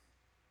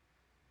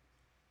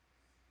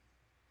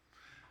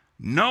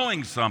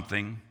 Knowing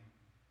something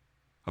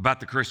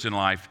about the Christian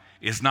life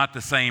is not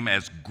the same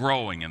as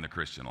growing in the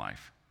Christian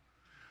life.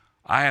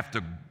 I have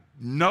to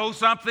know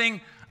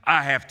something,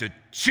 I have to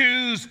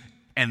choose,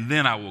 and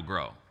then I will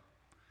grow.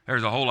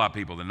 There's a whole lot of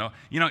people that know.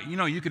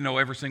 You can know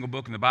every single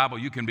book in the Bible.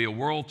 You can be a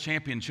world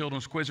champion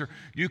children's quizzer.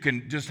 You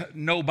can just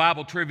know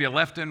Bible trivia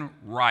left and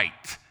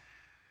right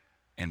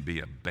and be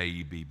a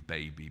baby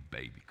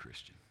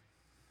Christian.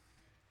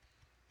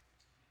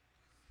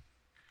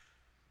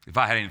 If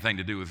I had anything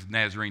to do with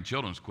Nazarene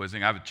children's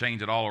quizzing, I would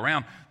change it all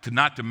around to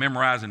not to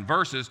memorizing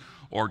verses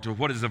or to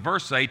what does the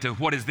verse say, to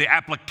what is the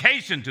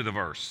application to the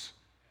verse.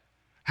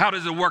 How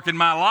does it work in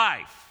my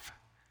life?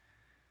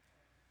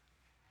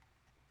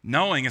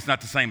 Knowing is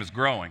not the same as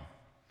growing.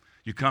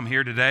 You come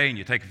here today and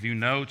you take a few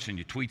notes and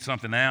you tweet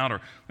something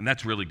out, and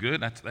that's really good.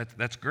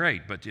 That's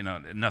great, but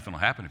nothing will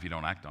happen if you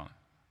don't act on it.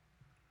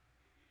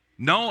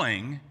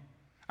 Knowing,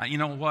 you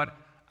know what?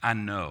 I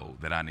know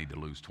that I need to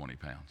lose 20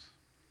 pounds.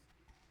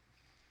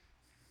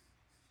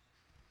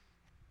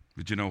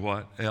 But you know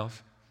what else?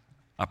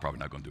 I'm probably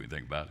not going to do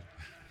anything about it.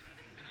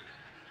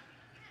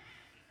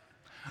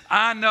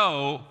 I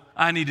know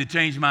I need to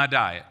change my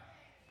diet,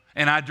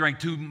 and I drink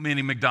too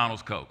many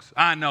McDonald's Cokes.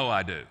 I know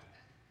I do.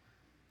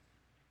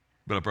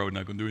 But I'm probably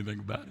not going to do anything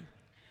about it.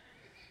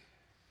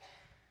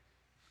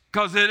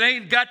 Because it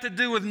ain't got to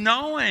do with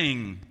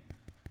knowing.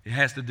 It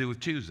has to do with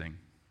choosing.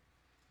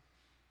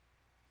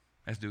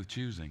 It has to do with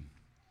choosing.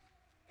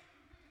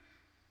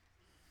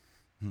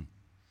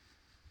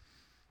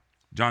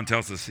 John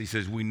tells us, he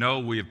says, we know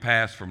we have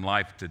passed from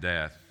life to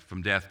death,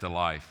 from death to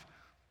life,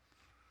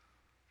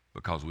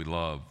 because we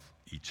love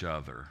each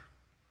other.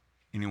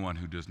 Anyone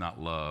who does not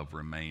love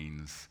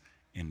remains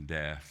in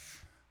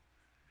death.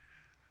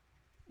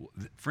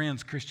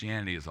 Friends,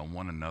 Christianity is a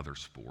one another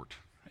sport.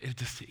 It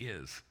just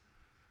is.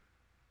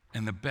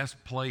 And the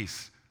best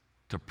place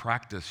to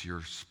practice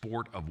your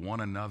sport of one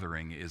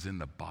anothering is in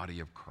the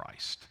body of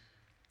Christ.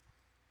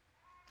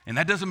 And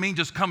that doesn't mean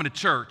just coming to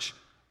church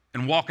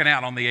and walking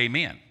out on the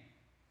amen.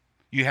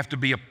 You have to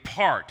be a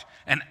part,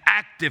 an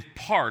active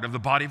part of the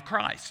body of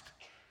Christ.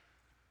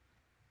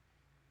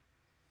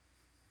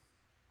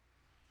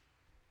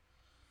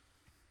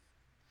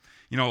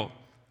 We'll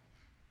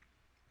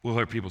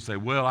hear people say,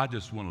 well, I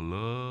just want to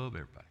love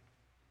everybody.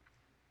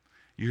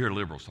 You hear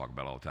liberals talk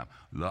about it all the time.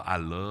 I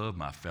love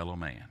my fellow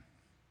man.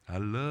 I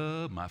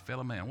love my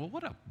fellow man. Well,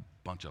 what a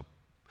bunch of,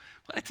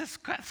 that's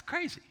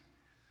crazy.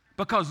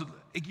 Because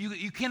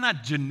you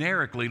cannot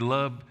generically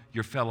love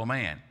your fellow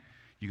man.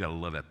 You got to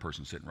love that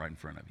person sitting right in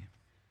front of you.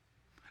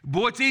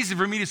 Boy, it's easy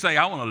for me to say,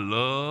 I want to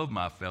love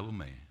my fellow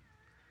man.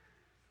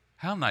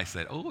 How nice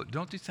that. Oh,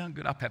 don't you sound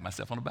good? I'll pat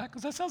myself on the back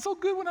because that sounds so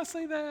good when I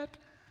say that.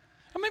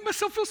 I make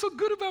myself feel so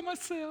good about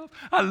myself.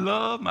 I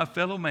love my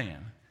fellow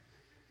man.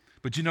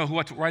 But you know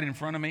what's right in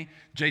front of me?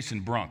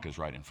 Jason Brunk is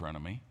right in front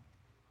of me.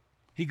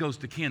 He goes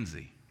to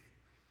Kinsey.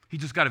 He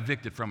just got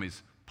evicted from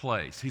his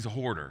place. He's a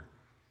hoarder.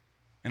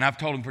 And I've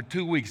told him for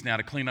 2 weeks now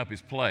to clean up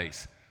his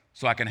place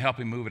so I can help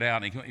him move it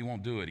out, and he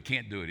won't do it. He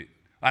can't do it.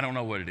 I don't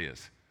know what it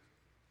is.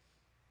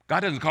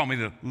 God doesn't call me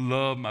to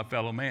love my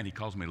fellow man. He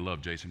calls me to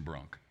love Jason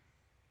Brunk.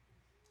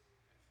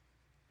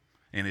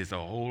 And it's a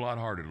whole lot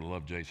harder to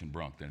love Jason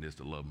Brunk than it is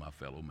to love my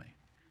fellow man.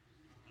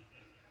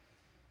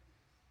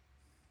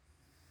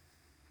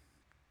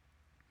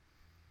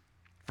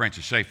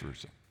 Francis Schaeffer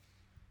is an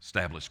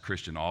established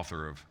Christian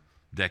author of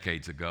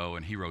decades ago,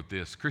 and he wrote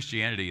this: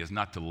 Christianity is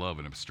not to love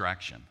an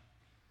abstraction,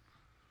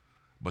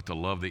 but to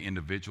love the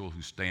individual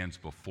who stands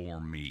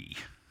before me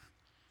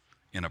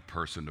in a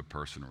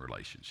person-to-person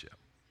relationship.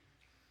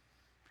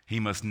 He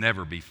must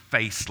never be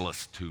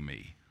faceless to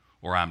me,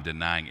 or I'm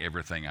denying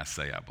everything I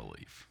say I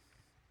believe.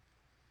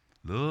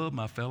 Love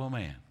my fellow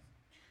man,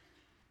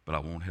 but I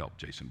won't help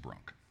Jason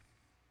Brunk.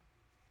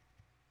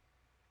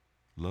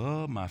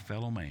 Love my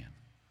fellow man,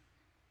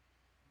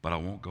 but I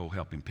won't go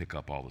help him pick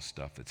up all the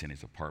stuff that's in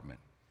his apartment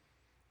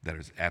that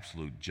is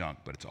absolute junk,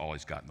 but it's all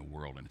he's got in the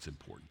world and it's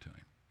important to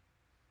him.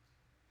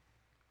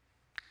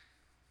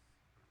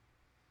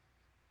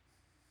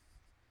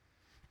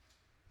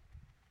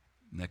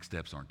 Next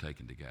steps are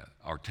taken together.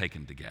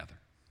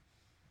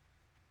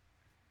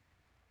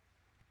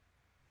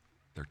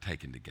 They're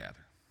taken together.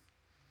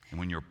 And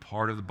when you're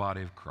part of the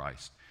body of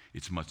Christ,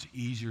 it's much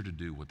easier to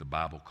do what the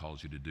Bible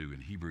calls you to do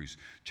in Hebrews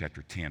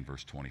chapter 10,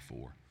 verse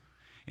 24.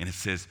 And it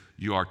says,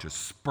 you are to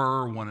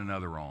spur one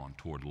another on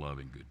toward love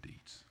and good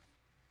deeds.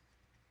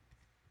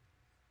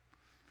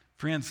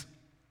 Friends,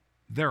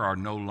 there are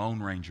no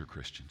Lone Ranger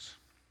Christians.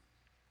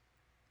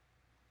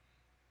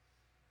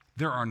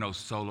 There are no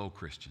solo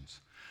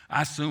Christians.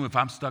 I assume if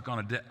I'm stuck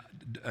on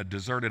a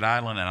deserted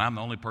island and I'm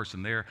the only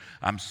person there,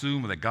 I'm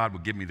assuming that God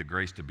will give me the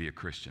grace to be a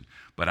Christian.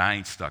 But I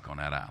ain't stuck on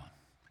that island,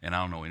 and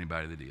I don't know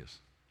anybody that is.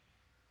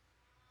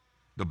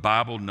 The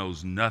Bible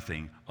knows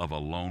nothing of a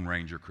Lone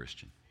Ranger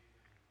Christian,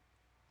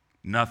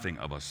 nothing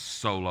of a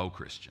solo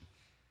Christian.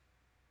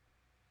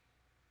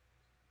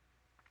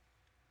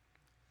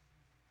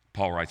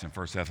 Paul writes in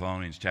 1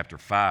 Thessalonians chapter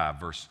 5,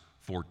 verse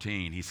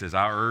 14, he says,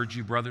 I urge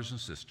you, brothers and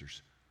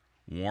sisters,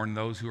 warn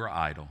those who are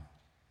idle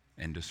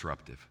and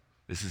disruptive.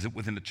 This is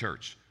within the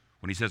church.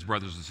 When he says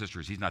brothers and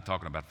sisters, he's not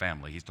talking about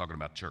family. He's talking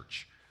about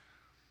church.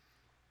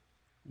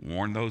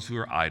 Warn those who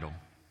are idle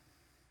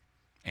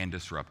and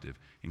disruptive.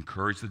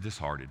 Encourage the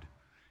disheartened.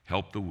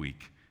 Help the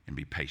weak. And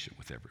be patient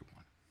with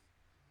everyone.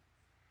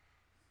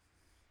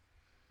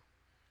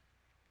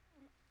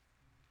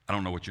 I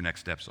don't know what your next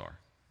steps are,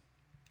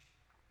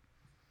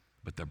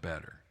 but they're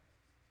better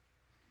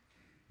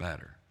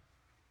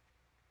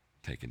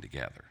taken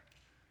together.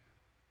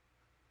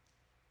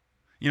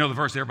 You know, the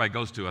verse everybody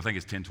goes to, I think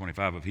it's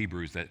 10:25 of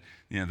Hebrews, that,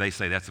 you know, they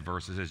say that's the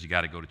verse that says you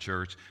got to go to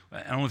church.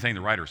 The only thing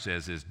the writer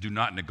says is do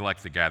not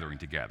neglect the gathering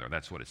together.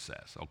 That's what it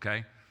says,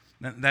 okay?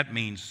 That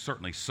means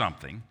certainly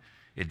something.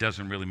 It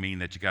doesn't really mean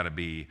that you got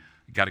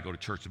to go to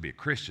church to be a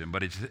Christian,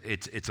 but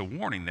it's a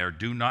warning there.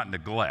 Do not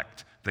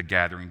neglect the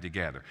gathering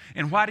together.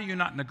 And why do you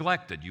not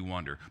neglect it, you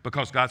wonder?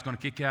 Because God's going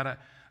to kick you out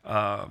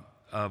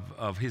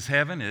of his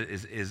heaven?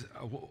 Is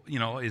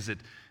it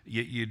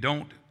you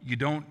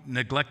don't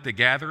neglect the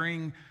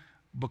gathering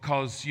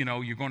because, you know,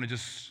 you're going to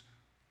just,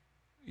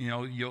 you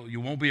know, you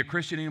won't be a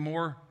Christian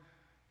anymore?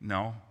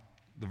 No.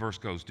 The verse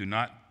goes, do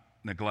not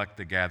neglect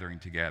the gathering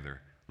together.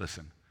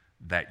 Listen,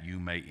 that you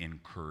may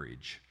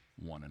encourage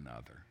one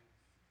another.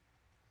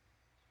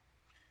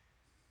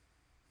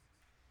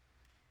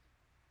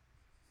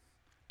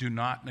 Do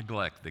not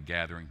neglect the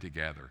gathering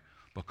together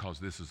because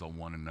this is a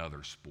one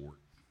another sport.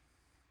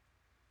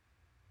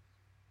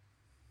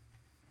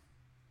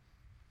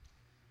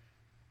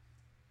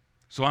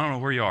 So I don't know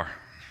where you are.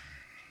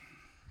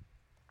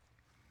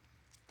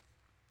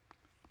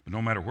 But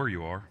no matter where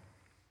you are,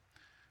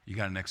 you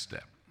got a next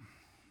step.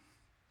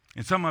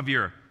 And some of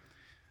you are,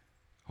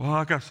 well,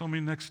 I got so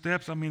many next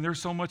steps. I mean,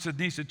 there's so much that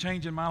needs to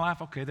change in my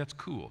life. Okay, that's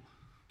cool.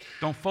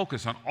 Don't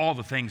focus on all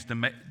the things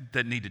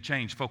that need to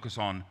change. Focus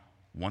on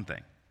one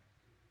thing.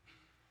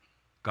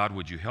 God,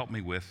 would you help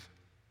me with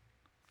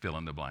fill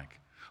in the blank?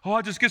 Oh,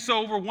 I just get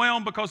so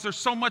overwhelmed because there's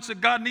so much that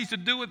God needs to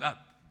do with that.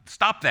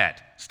 Stop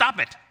that. Stop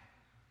it.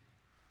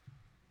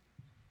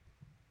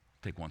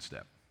 Take one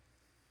step.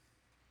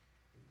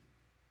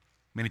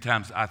 Many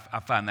times I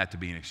find that to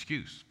be an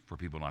excuse for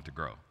people not to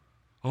grow.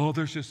 Oh,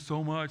 there's just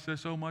so much. There's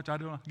so much. I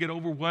don't get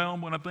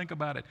overwhelmed when I think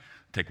about it.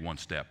 Take one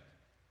step.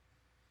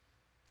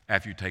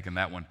 After you've taken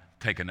that one,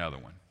 take another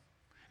one.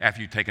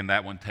 After you've taken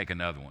that one, take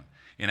another one.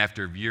 And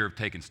after a year of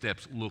taking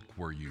steps, look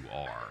where you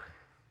are.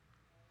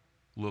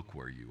 Look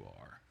where you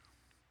are.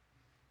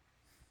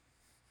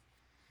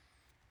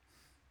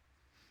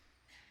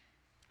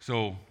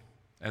 So,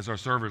 as our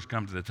servers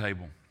come to the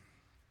table,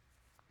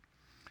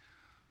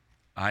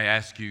 I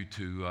ask you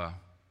to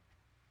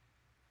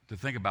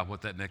think about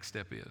what that next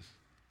step is.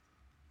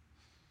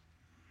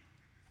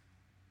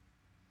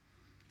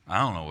 I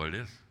don't know what it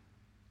is.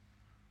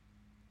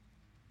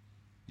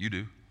 You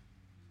do.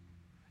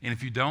 And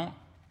if you don't,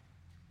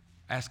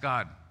 ask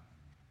God.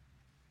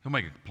 He'll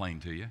make it plain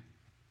to you.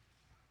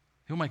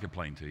 He'll make it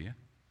plain to you.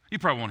 You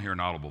probably won't hear an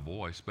audible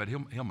voice, but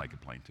he'll make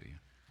it plain to you.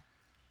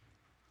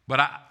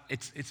 But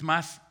it's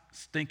my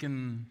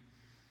stinking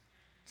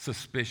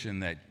suspicion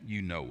that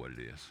you know what it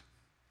is.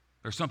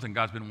 There's something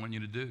God's been wanting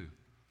you to do,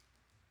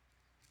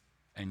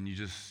 and you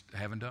just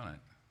haven't done it.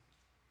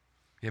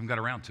 You haven't got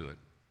around to it.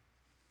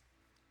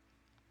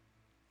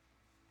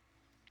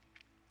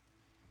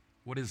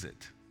 What is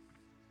it?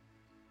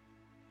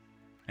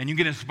 And you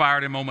get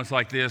inspired in moments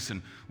like this,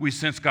 and we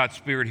sense God's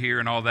Spirit here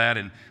and all that,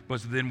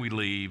 but then we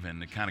leave,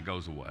 and it kind of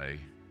goes away.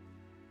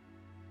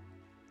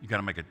 You got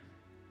to make a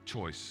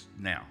choice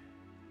now.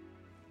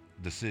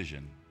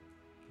 Decision.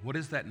 What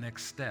is that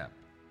next step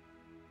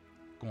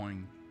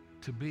going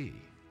to be?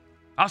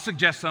 I'll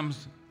suggest some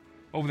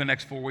over the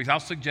next 4 weeks. I'll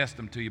suggest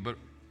them to you, but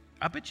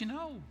I bet you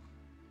know.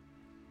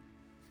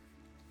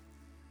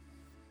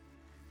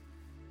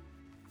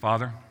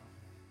 Father,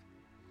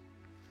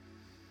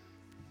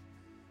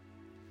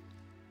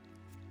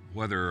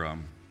 whether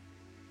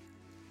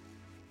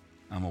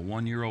I'm a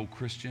 1-year-old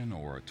Christian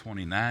or a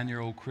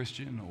 29-year-old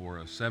Christian or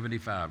a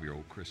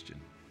 75-year-old Christian.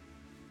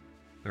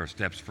 There are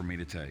steps for me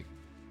to take.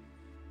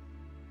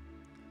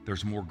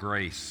 There's more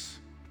grace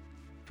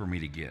for me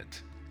to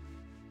get.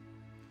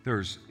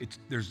 There's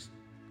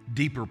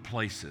deeper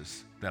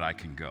places that I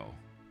can go.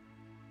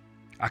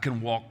 I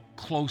can walk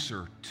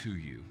closer to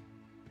you.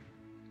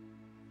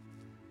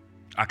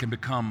 I can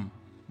become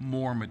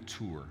more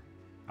mature.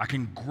 I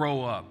can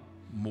grow up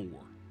more.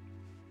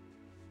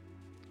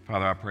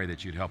 Father, I pray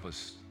that you'd help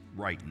us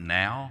right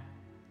now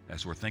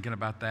as we're thinking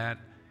about that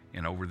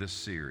and over this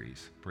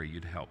series. Pray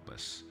you'd help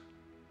us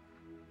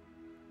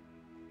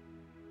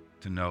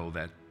to know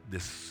that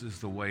this is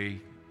the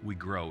way we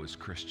grow as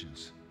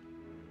Christians.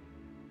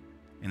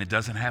 And it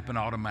doesn't happen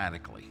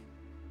automatically.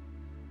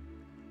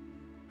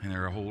 And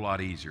they're a whole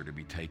lot easier to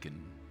be taken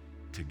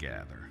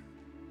together.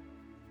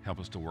 Help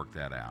us to work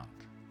that out.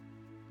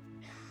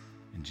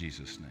 In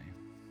Jesus' name.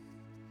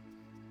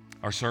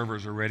 Our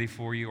servers are ready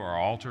for you. Our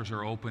altars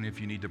are open if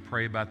you need to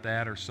pray about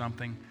that or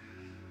something.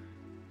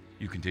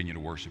 You continue to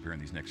worship here in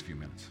these next few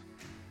minutes.